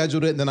she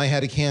scheduled it, and then I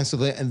had to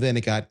cancel it, and then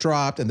it got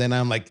dropped. And then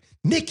I'm like,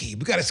 Nikki,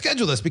 we got to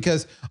schedule this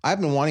because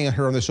I've been wanting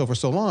her on the show for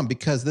so long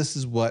because this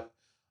is what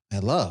I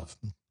love.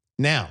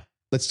 Now,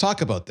 let's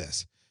talk about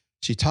this.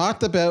 She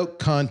talked about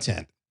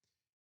content.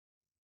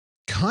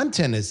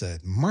 Content is a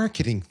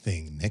marketing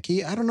thing,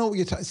 Nikki. I don't know what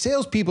you're talking.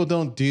 Salespeople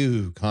don't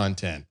do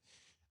content.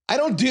 I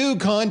don't do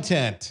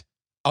content.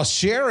 I'll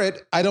share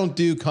it. I don't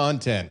do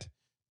content.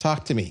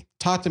 Talk to me.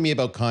 Talk to me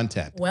about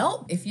content.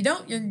 Well, if you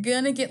don't, you're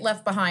gonna get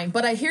left behind.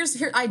 But I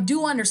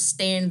do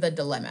understand the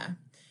dilemma.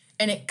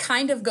 And it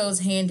kind of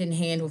goes hand in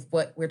hand with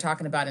what we're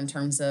talking about in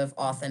terms of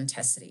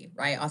authenticity,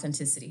 right?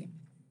 Authenticity.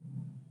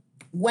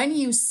 When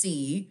you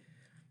see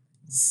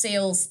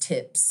sales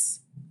tips,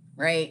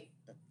 right?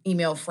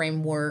 Email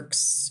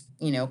frameworks,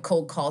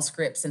 cold call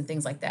scripts and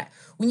things like that.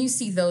 When you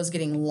see those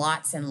getting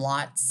lots and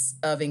lots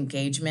of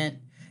engagement,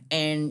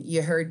 and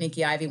you heard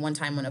Nikki Ivy one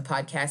time on a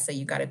podcast say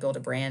you got to build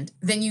a brand,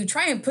 then you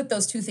try and put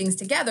those two things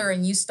together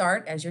and you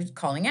start, as you're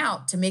calling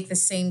out, to make the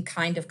same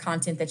kind of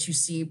content that you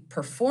see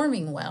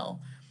performing well.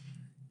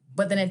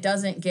 But then it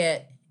doesn't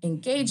get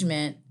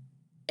engagement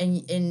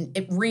and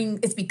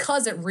it's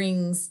because it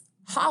rings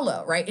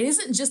hollow, right? It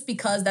isn't just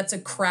because that's a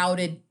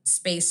crowded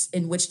space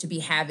in which to be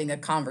having a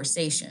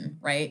conversation,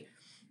 right?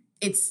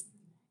 It's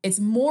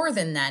more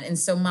than that. And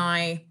so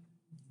my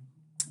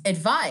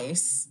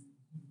advice,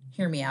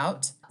 hear me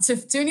out, to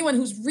anyone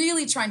who's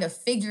really trying to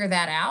figure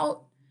that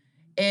out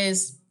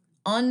is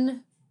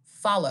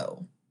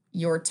unfollow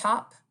your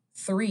top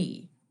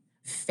 3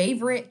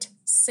 favorite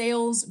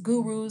sales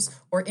gurus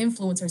or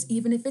influencers,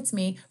 even if it's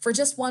me, for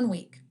just 1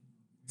 week.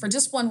 For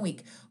just 1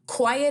 week.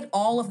 Quiet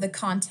all of the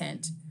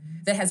content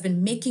that has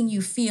been making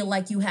you feel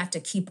like you have to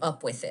keep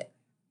up with it,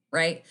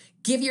 right?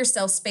 Give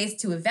yourself space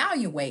to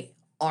evaluate,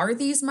 are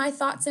these my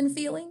thoughts and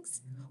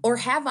feelings? Or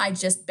have I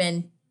just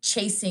been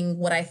chasing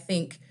what I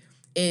think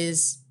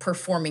is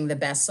performing the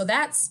best? So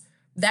that's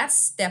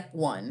step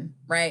 1,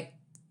 right?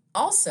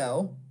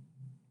 Also,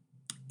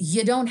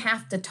 you don't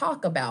have to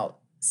talk about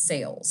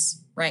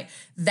sales, right?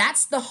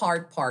 That's the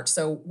hard part.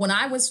 So when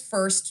I was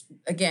first,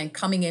 again,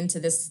 coming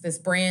into this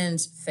brand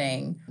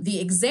thing,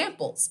 the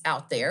examples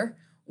out there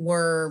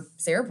were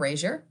Sarah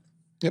Brazier,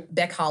 Yep.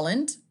 Beck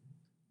Holland,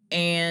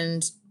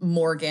 and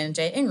Morgan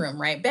J. Ingram,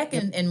 right? Beck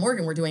and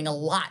Morgan were doing a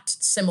lot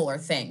similar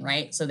thing,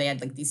 right? So they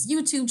had like these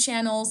YouTube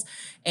channels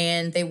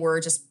and they were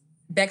just,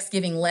 Beck's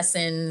giving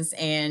lessons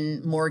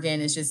and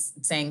Morgan is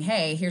just saying,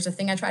 hey, here's a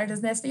thing I tried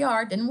as an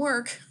SDR, didn't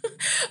work.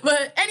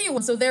 But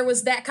anyway, so there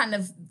was that kind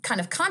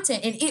of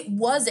content and it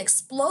was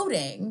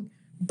exploding,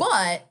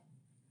 but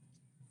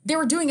they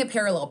were doing a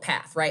parallel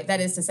path, right?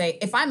 That is to say,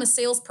 if I'm a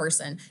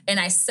salesperson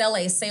and I sell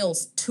a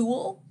sales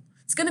tool,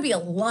 it's going to be a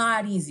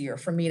lot easier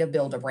for me to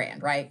build a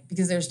brand, right?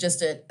 Because there's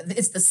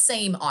it's the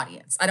same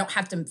audience. I don't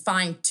have to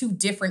find 2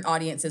 different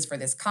audiences for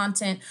this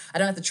content. I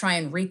don't have to try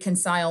and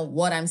reconcile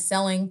what I'm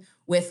selling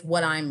with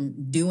what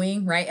I'm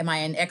doing, right? Am I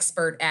an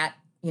expert at,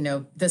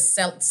 the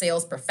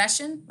sales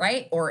profession,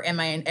 right? Or am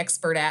I an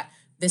expert at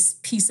this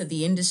piece of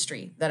the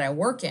industry that I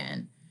work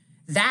in?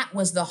 That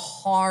was the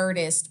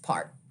hardest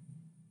part.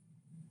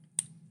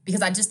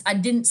 Because I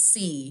didn't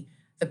see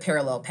the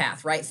parallel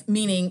path, right?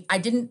 Meaning I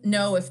didn't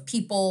know if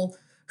people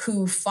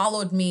who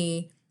followed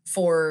me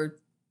for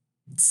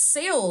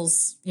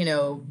sales,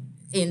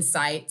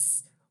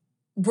 insights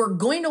were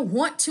going to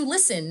want to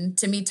listen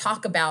to me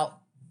talk about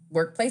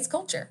workplace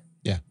culture,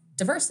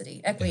 diversity,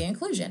 equity,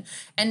 inclusion,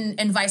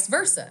 and vice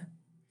versa.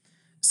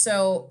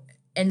 So,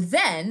 and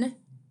then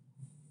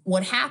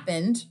what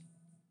happened,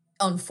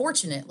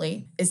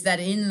 unfortunately, is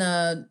that in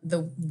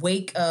the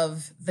wake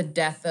of the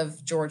death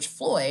of George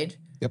Floyd,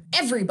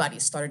 everybody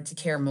started to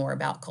care more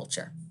about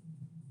culture.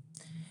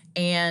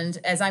 And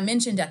as I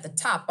mentioned at the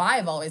top,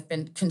 I've always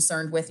been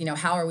concerned with,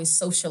 how are we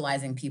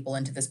socializing people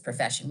into this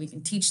profession? We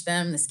can teach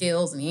them the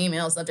skills and the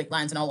emails, subject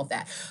lines, and all of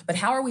that. But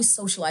how are we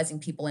socializing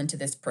people into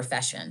this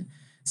profession?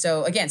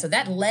 So again, so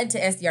that led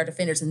to SDR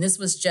Defenders. And this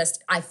was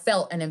just, I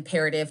felt an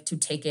imperative to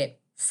take it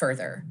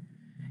further.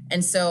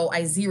 And so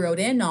I zeroed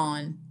in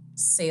on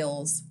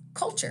sales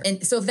culture.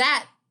 And so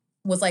that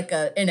was like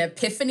an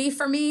epiphany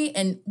for me.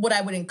 And what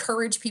I would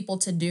encourage people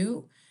to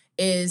do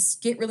is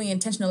get really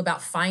intentional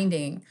about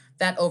finding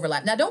that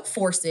overlap. Now, don't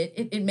force it.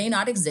 It may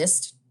not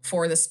exist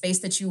for the space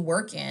that you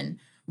work in.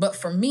 But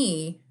for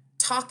me,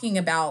 talking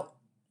about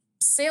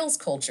sales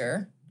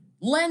culture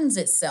lends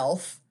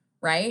itself,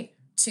 right,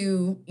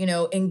 to,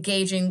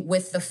 engaging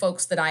with the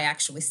folks that I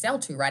actually sell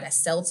to, right? I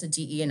sell to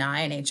DE&I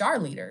and HR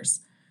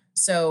leaders.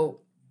 So,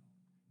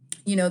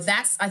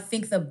 that's, I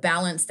think, the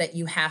balance that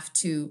you have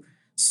to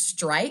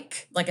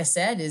strike, like I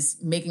said, is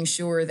making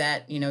sure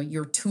that,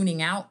 you're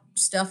tuning out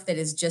stuff that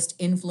is just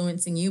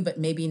influencing you, but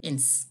maybe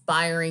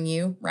inspiring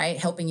you, right?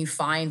 Helping you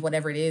find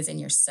whatever it is in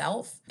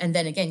yourself. And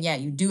then again,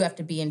 you do have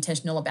to be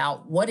intentional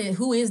about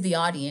who is the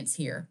audience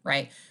here,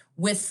 right?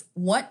 With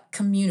what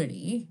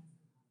community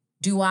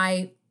do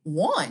I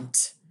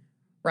want,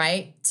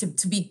 right?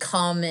 To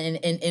become an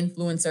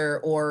influencer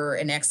or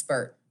an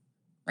expert,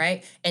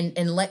 right?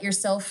 And let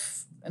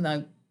yourself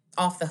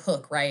off the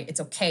hook, right? It's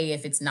okay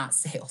if it's not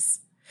sales.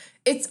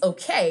 It's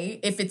okay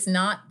if it's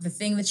not the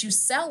thing that you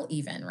sell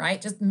even,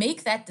 right? Just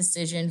make that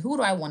decision. Who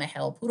do I want to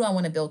help? Who do I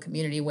want to build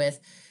community with?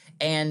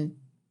 And,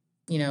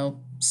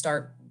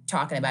 start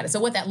talking about it. So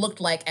what that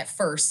looked like at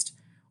first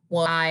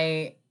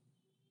was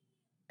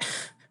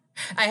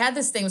I had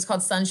this thing, it was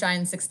called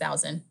Sunshine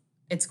 6000.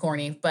 It's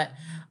corny, but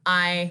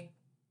I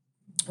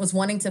was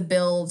wanting to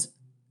build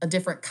a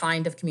different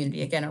kind of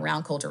community, again,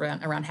 around culture,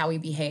 around how we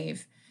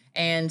behave.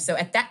 And so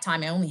at that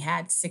time, I only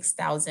had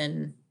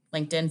 6,000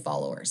 LinkedIn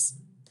followers.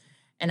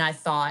 And I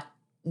thought,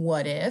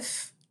 what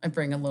if I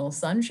bring a little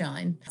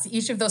sunshine to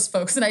each of those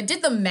folks? And I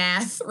did the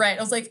math, right?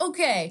 I was like,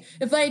 okay,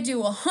 if I do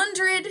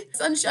 100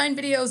 sunshine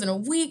videos in a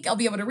week, I'll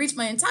be able to reach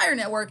my entire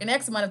network in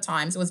X amount of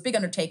time. So it was a big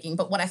undertaking.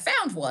 But what I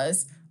found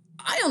was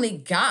I only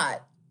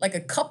got like a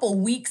couple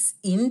weeks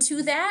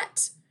into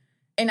that,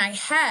 and I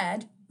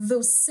had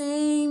those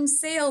same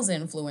sales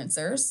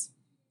influencers,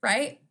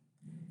 right,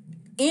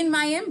 in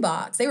my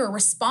inbox. They were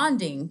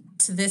responding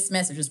to this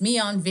message. It was me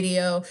on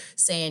video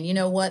saying, you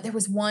know what, there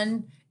was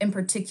one in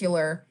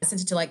particular, I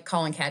sent it to like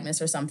Colin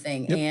Cadmus or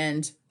something. Yep.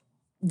 And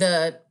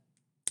the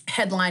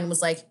headline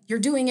was like, "You're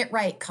doing it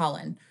right,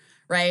 Colin,"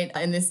 right?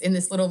 In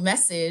this little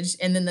message.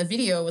 And then the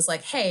video was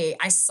like, "Hey,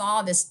 I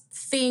saw this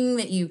thing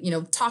that you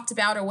talked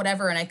about or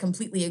whatever, and I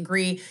completely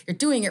agree. You're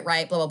doing it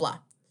right, blah, blah, blah."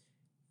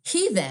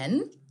 He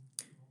then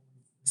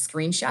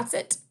screenshots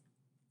it,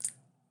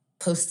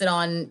 post it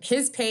on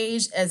his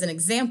page as an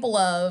example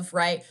of,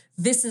 right,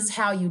 this is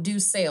how you do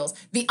sales.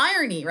 The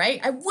irony, right?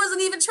 I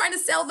wasn't even trying to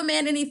sell the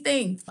man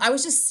anything. I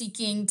was just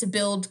seeking to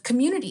build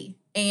community.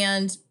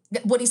 And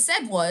what he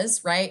said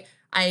was, right,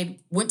 I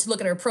went to look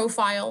at her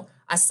profile.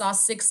 I saw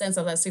 6 Cents.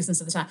 I was at 6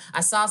 Cents at the time.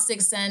 I saw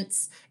 6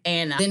 Cents,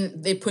 and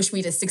then they pushed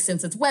me to 6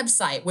 Cents'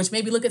 website, which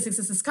made me look at 6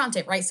 Cents'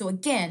 content, right? So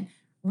again,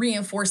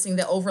 reinforcing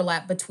the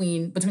overlap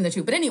between the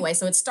two. But anyway,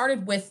 so it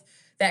started with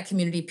that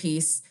community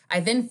piece. I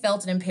then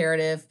felt an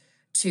imperative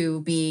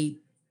to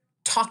be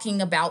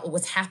talking about what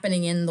was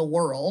happening in the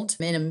world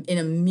in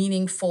a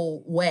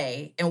meaningful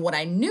way. And what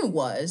I knew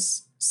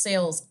was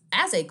sales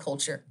as a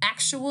culture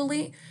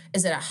actually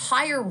is at a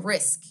higher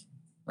risk,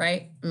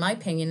 right? In my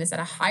opinion, is at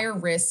a higher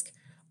risk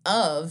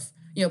of,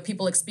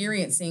 people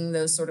experiencing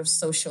those sort of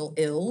social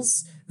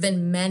ills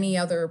than many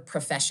other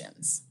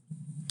professions.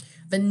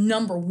 The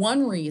number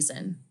one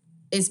reason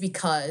is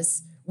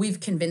because we've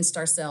convinced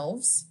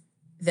ourselves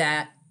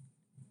that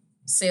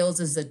sales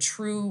is a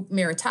true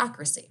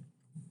meritocracy.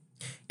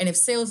 And if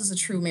sales is a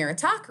true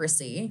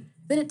meritocracy,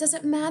 then it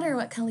doesn't matter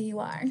what color you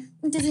are.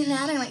 It doesn't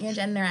matter what your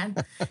gender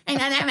is. It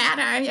doesn't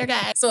matter if you're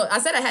gay. So I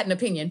said I had an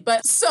opinion, but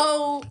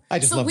I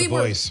just love the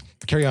voice.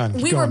 Carry on.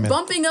 We were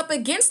bumping up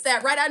against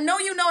that, right? I know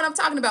you know what I'm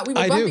talking about. We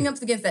were bumping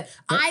up against that.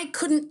 Yep. I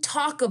couldn't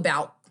talk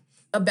about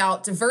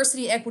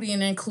diversity, equity,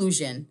 and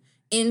inclusion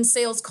in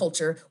sales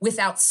culture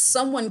without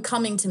someone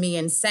coming to me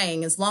and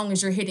saying, as long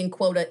as you're hitting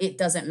quota, it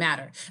doesn't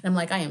matter. And I'm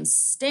like, I am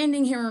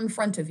standing here in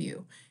front of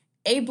you,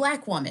 a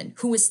Black woman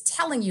who is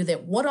telling you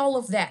that what all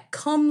of that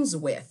comes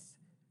with,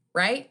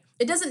 right?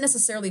 It doesn't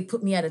necessarily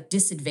put me at a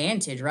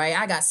disadvantage, right?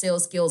 I got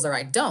sales skills or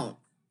I don't.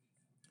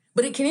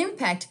 But it can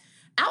impact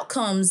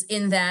outcomes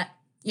in that,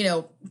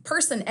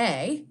 person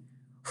A,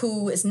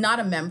 who is not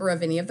a member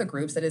of any of the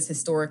groups that is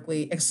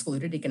historically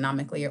excluded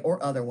economically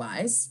or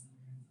otherwise,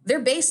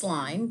 their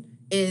baseline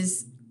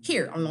is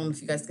here. I don't know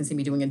if you guys can see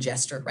me doing a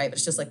gesture, right? But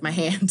it's just like my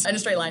hand in a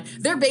straight line.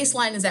 Their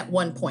baseline is at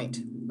one point,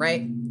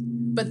 right?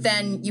 But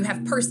then you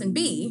have person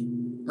B,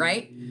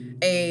 right?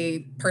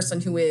 A person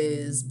who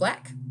is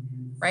Black,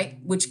 right?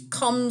 Which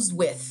comes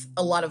with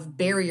a lot of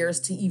barriers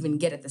to even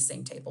get at the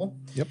same table.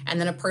 Yep.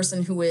 And then a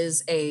person who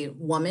is a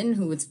woman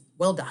who is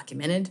well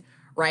documented,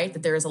 right?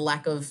 That there is a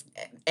lack of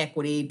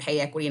equity, pay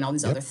equity, and all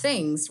these other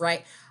things,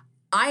 right?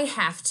 I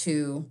have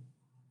to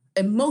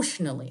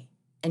emotionally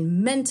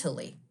and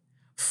mentally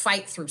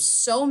fight through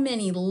so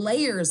many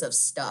layers of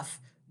stuff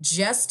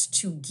just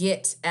to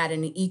get at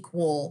an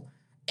equal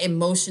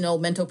emotional,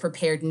 mental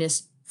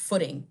preparedness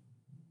footing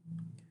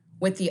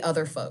with the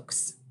other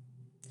folks.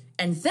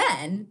 And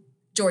then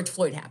George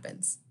Floyd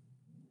happens.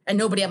 And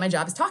nobody at my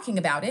job is talking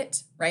about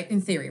it, right?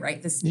 In theory,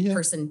 right? This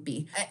person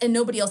B. And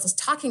nobody else is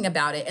talking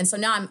about it. And so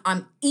now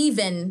I'm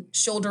even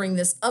shouldering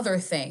this other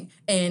thing.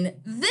 And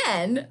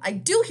then I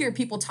do hear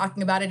people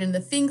talking about it, and the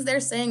things they're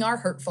saying are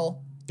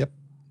hurtful. Yep.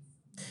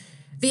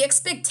 The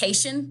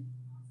expectation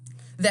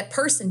that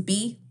person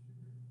B,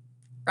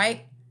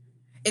 right,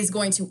 is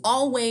going to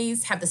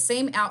always have the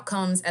same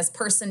outcomes as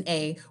person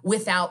A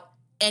without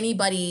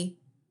anybody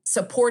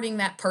supporting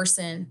that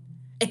person,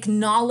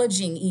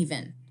 acknowledging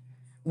even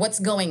what's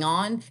going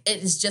on.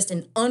 It is just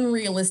an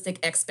unrealistic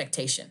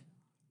expectation.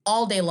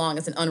 All day long,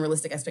 it's an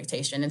unrealistic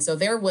expectation. And so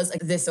there was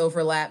this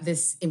overlap,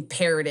 this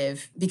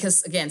imperative,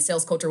 because again,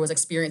 sales culture was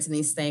experiencing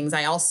these things.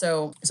 I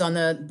also was on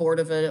the board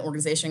of an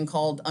organization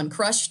called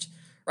Uncrushed,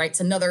 right? It's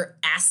another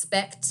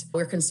aspect.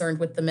 We're concerned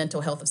with the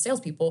mental health of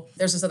salespeople.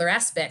 There's this other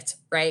aspect,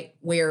 right?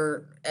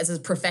 Where as a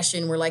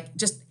profession, we're like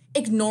just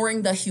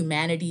ignoring the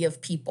humanity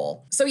of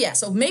people. So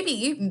so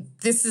maybe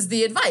this is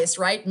the advice,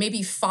 right?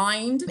 Maybe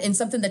find in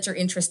something that you're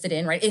interested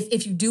in, right?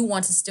 If you do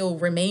want to still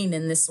remain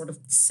in this sort of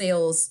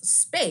sales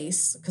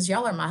space, because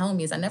y'all are my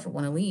homies, I never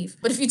want to leave.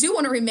 But if you do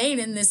want to remain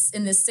in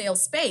this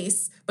sales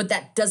space, but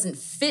that doesn't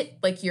fit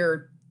like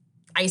your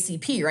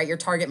ICP, right? Your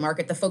target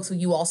market, the folks who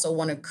you also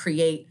want to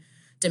create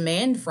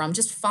demand from,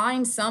 just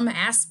find some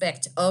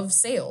aspect of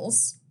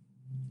sales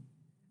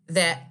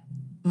that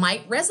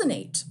might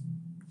resonate.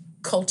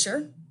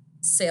 Culture,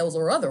 sales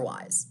or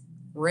otherwise,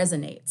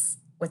 resonates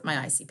with my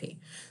ICP.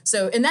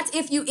 So, and that's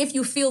if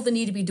you feel the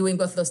need to be doing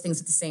both of those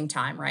things at the same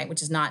time, right?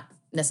 Which is not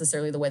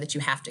necessarily the way that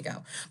you have to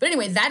go. But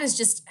anyway, that is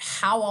just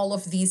how all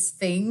of these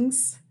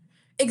things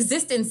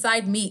exist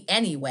inside me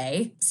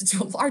anyway. So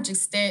to a large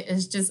extent,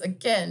 it's just,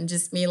 again,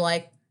 just me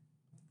like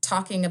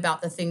talking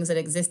about the things that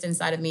exist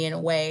inside of me in a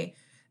way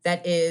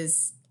that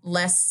is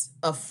less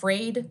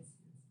afraid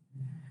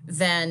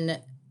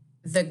than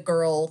the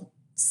girl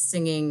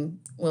singing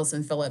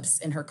Wilson Phillips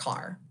in her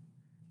car.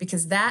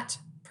 Because that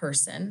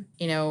person,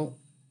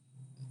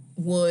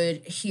 would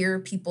hear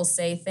people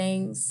say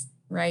things,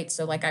 right?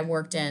 So like I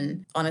worked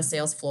on a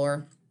sales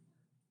floor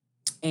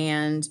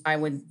and I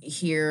would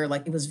hear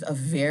like it was a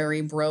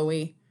very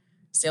bro-y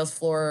sales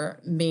floor,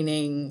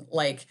 meaning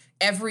like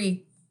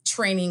every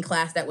training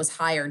class that was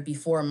hired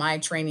before my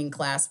training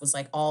class was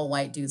like all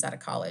white dudes out of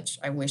college.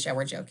 I wish I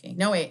were joking.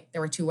 No, wait,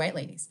 there were 2 white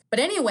ladies. But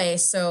anyway,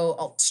 so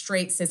all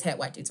straight cishet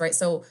white dudes, right?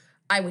 So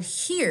I would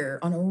hear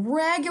on a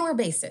regular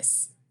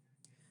basis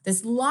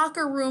this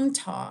locker room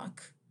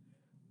talk,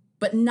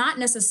 but not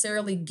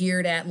necessarily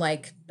geared at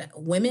like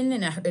women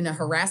in a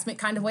harassment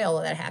kind of way,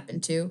 although that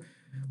happened too.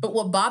 But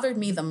what bothered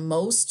me the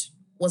most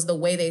was the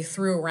way they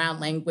threw around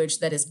language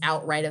that is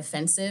outright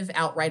offensive,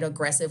 outright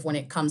aggressive when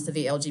it comes to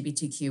the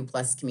LGBTQ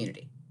plus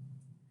community.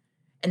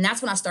 And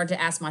that's when I started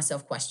to ask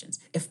myself questions.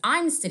 If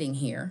I'm sitting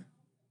here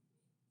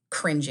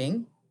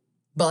cringing,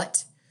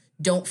 but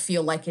don't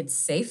feel like it's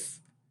safe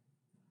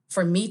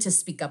for me to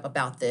speak up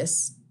about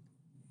this,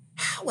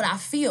 how would I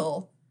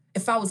feel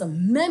if I was a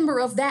member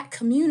of that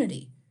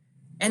community?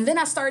 And then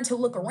I started to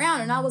look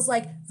around and I was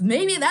like,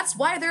 maybe that's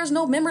why there's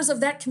no members of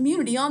that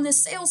community on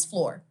this sales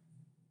floor.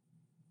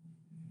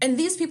 And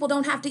these people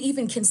don't have to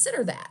even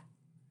consider that.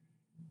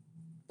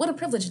 What a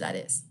privilege that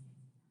is.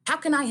 How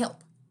can I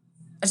help?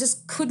 I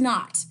just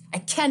I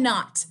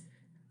cannot,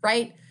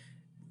 right?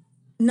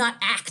 Not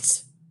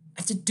act.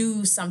 I have to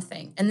do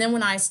something. And then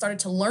when I started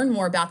to learn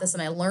more about this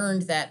and I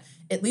learned that,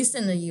 at least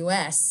in the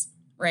US,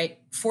 right,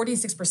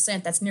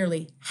 46%, that's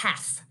nearly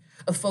half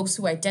of folks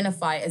who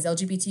identify as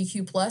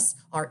LGBTQ plus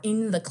are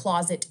in the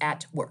closet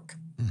at work.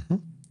 Mm-hmm.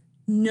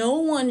 No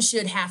one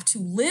should have to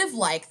live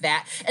like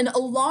that. And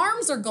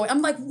alarms are going.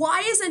 I'm like,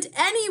 why isn't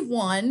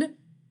anyone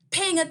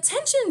paying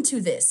attention to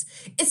this?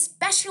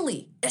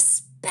 Especially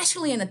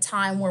in a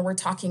time where we're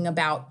talking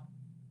about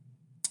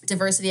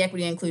diversity,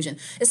 equity, and inclusion,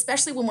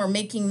 especially when we're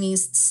making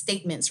these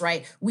statements,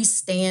 right? We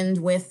stand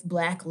with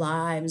Black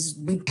lives.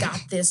 We got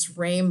this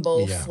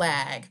rainbow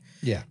flag.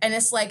 Yeah. And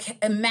it's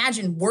like,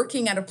 imagine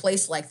working at a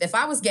place like this. If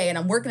I was gay and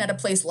I'm working at a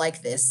place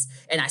like this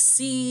and I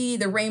see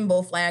the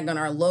rainbow flag on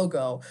our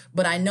logo,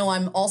 but I know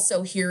I'm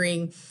also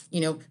hearing,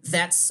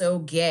 that's so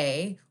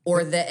gay,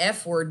 or the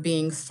F word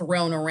being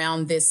thrown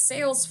around this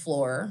sales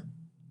floor.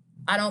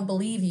 I don't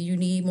believe you. You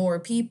need more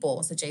people.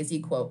 It's a Jay-Z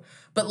quote.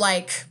 But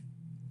like,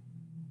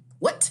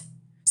 what?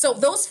 So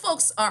those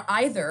folks are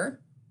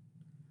either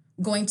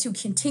going to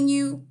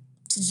continue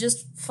to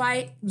just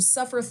fight,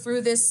 suffer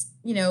through this,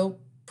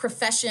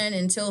 profession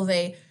until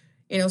they,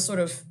 sort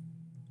of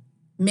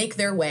make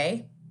their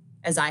way,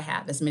 as I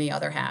have, as many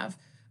others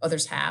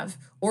have,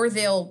 or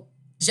they'll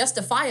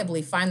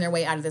justifiably find their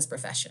way out of this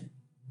profession,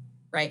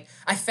 right?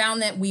 I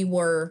found that we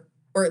were,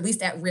 or at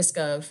least at risk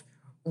of,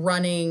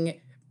 running,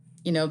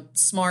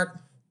 smart,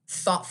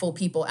 thoughtful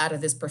people out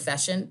of this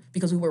profession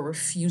because we were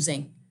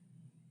refusing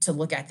to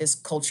look at this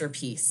culture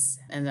piece.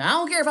 And I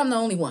don't care if I'm the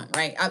only one,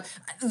 right?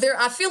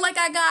 I feel like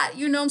I got,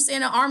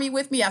 an army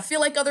with me. I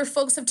feel like other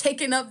folks have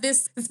taken up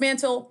this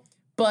mantle.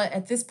 But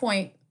at this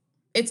point,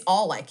 it's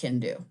all I can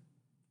do,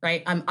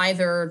 right? I'm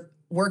either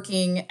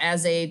working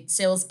as a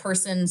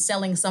salesperson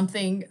selling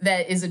something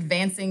that is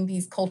advancing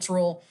these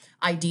cultural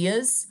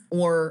ideas,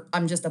 or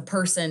I'm just a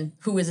person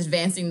who is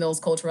advancing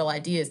those cultural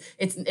ideas.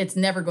 It's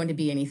never going to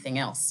be anything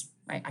else,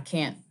 right? I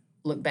can't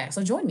look back.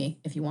 So join me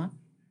if you want.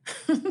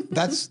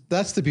 That's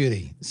the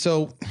beauty.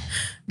 So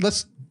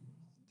let's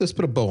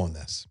put a bow on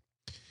this.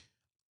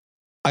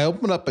 I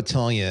opened up by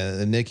telling you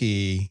that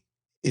Nikki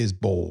is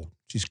bold.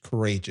 She's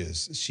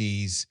courageous.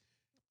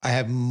 I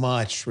have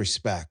much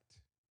respect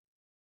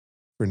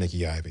for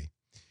Nikki Ivy.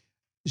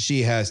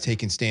 She has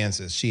taken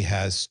stances. She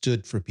has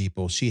stood for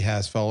people. She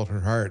has followed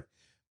her heart.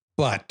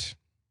 But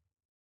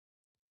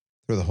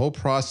through the whole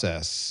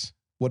process,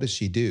 what does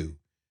she do?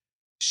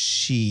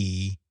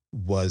 She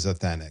was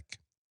authentic.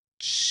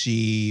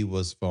 She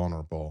was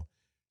vulnerable.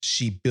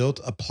 She built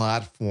a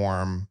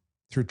platform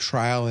through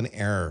trial and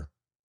error.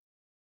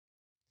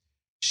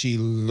 She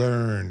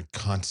learned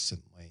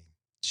constantly.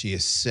 She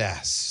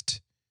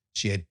assessed.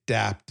 She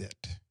adapted.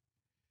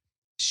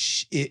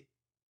 She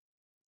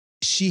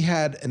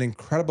had an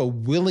incredible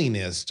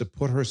willingness to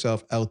put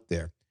herself out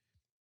there.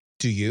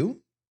 Do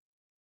you?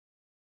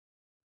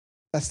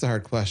 That's the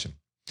hard question.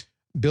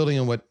 Building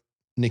on what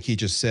Nikki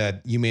just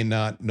said, you may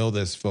not know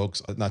this,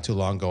 folks. Not too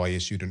long ago, I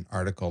issued an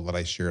article that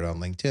I shared on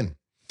LinkedIn.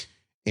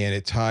 And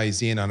it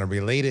ties in on a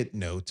related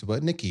note to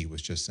what Nikki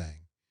was just saying,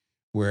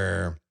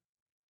 where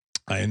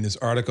in this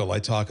article, I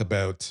talk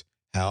about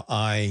how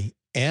I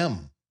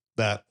am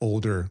that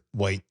older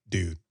white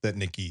dude that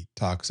Nikki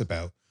talks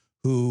about,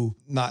 who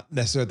not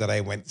necessarily that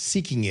I went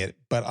seeking it,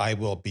 but I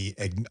will be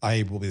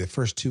the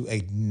first to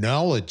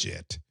acknowledge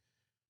it,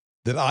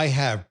 that I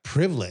have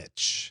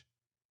privilege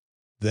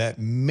that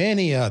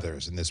many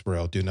others in this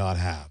world do not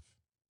have.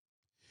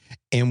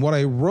 And what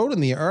I wrote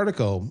in the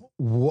article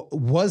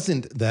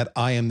wasn't that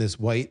I am this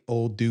white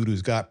old dude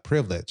who's got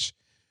privilege.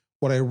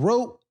 What I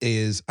wrote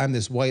is I'm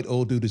this white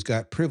old dude who's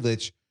got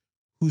privilege,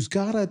 who's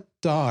got a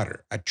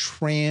daughter, a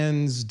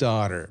trans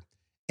daughter.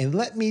 And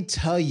let me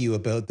tell you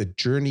about the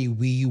journey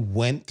we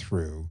went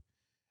through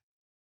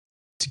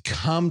to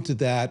come to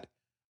that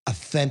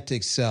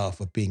authentic self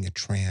of being a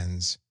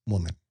trans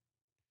woman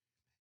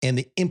and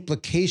the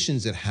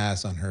implications it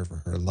has on her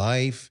for her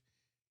life,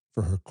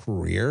 for her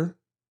career.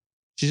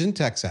 She's in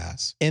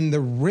Texas, and the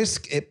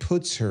risk it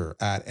puts her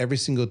at every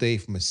single day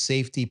from a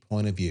safety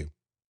point of view,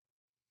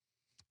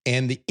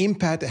 and the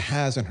impact it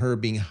has on her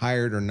being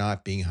hired or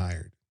not being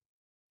hired.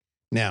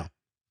 Now,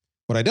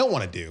 what I don't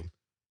want to do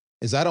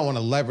is I don't want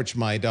to leverage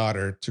my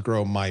daughter to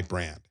grow my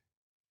brand.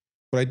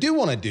 What I do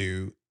want to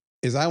do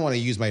is I want to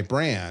use my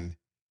brand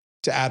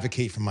to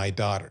advocate for my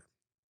daughter.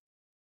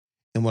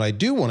 And what I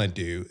do want to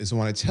do is I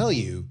want to tell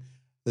you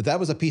that that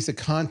was a piece of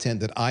content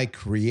that I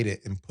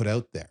created and put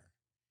out there.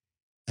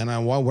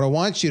 And what I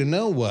want you to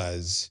know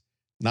was,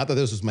 not that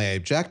this was my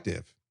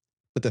objective,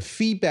 but the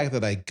feedback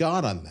that I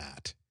got on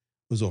that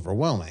was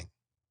overwhelming.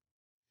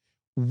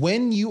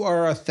 When you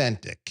are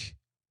authentic,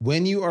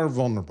 when you are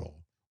vulnerable,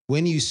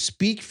 when you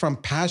speak from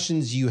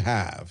passions you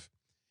have,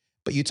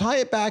 but you tie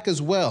it back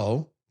as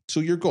well to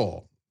your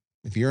goal.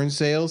 If you're in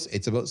sales,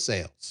 it's about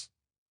sales.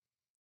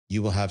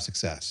 You will have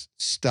success.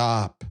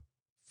 Stop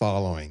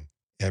following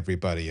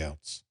everybody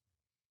else.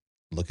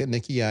 Look at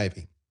Nikki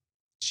Ivy.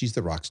 She's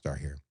the rock star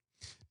here.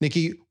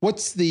 Nikki,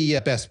 what's the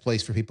best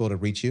place for people to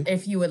reach you?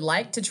 If you would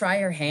like to try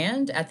your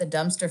hand at the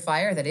dumpster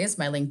fire that is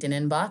my LinkedIn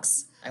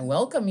inbox, I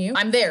welcome you.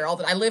 I'm there.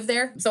 I live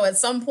there. So at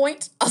some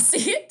point, I'll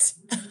see it.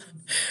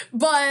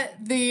 But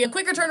the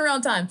quicker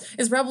turnaround time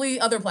is probably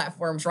other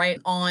platforms,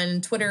 right? On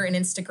Twitter and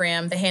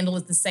Instagram, the handle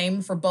is the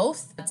same for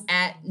both. It's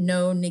at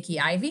Know Nikki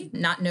Ivy,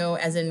 not know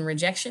as in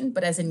rejection,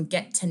 but as in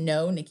get to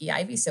know Nikki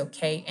Ivy. So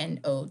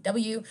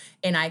KNOWNIKKI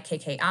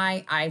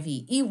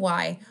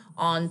IVEY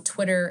on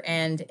Twitter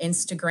and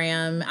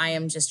Instagram. I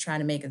am just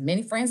trying to make as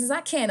many friends as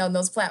I can on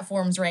those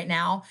platforms right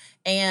now.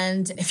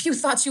 And if you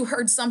thought you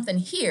heard something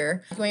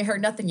here, you ain't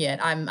heard nothing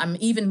yet. I'm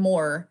even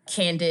more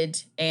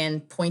candid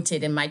and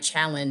pointed in my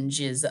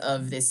challenges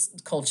of this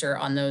culture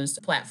on those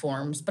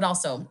platforms, but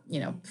also,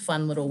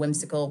 fun little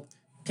whimsical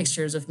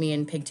pictures of me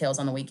and Pigtails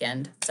on the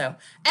weekend. So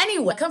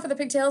anyway, come for the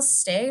pigtails,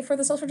 stay for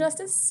the social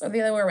justice, or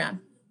the other way around.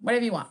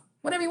 Whatever you want.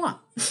 Whatever you want.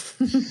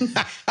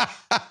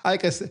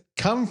 Like I said,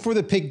 come for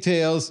the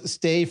pigtails,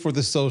 stay for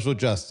the social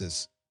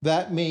justice.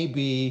 That may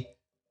be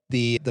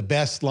the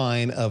best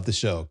line of the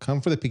show.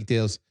 Come for the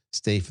pigtails,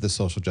 stay for the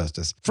social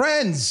justice.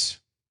 Friends,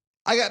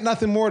 I got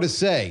nothing more to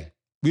say.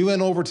 We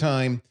went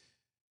overtime,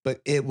 but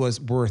it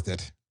was worth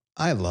it.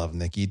 I love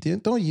Nikki,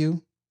 don't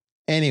you?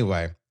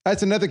 Anyway,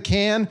 that's another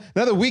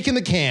week in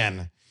the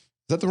can.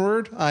 Is that the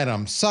word?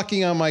 I'm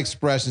sucking on my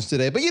expressions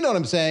today, but you know what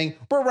I'm saying.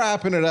 We're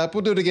wrapping it up.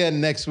 We'll do it again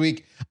next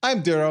week.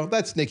 I'm Daryl.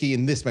 That's Nikki.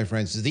 And this, my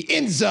friends, is the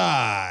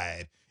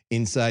Inside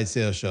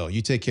Sales Show.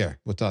 You take care.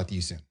 We'll talk to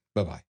you soon. Bye-bye.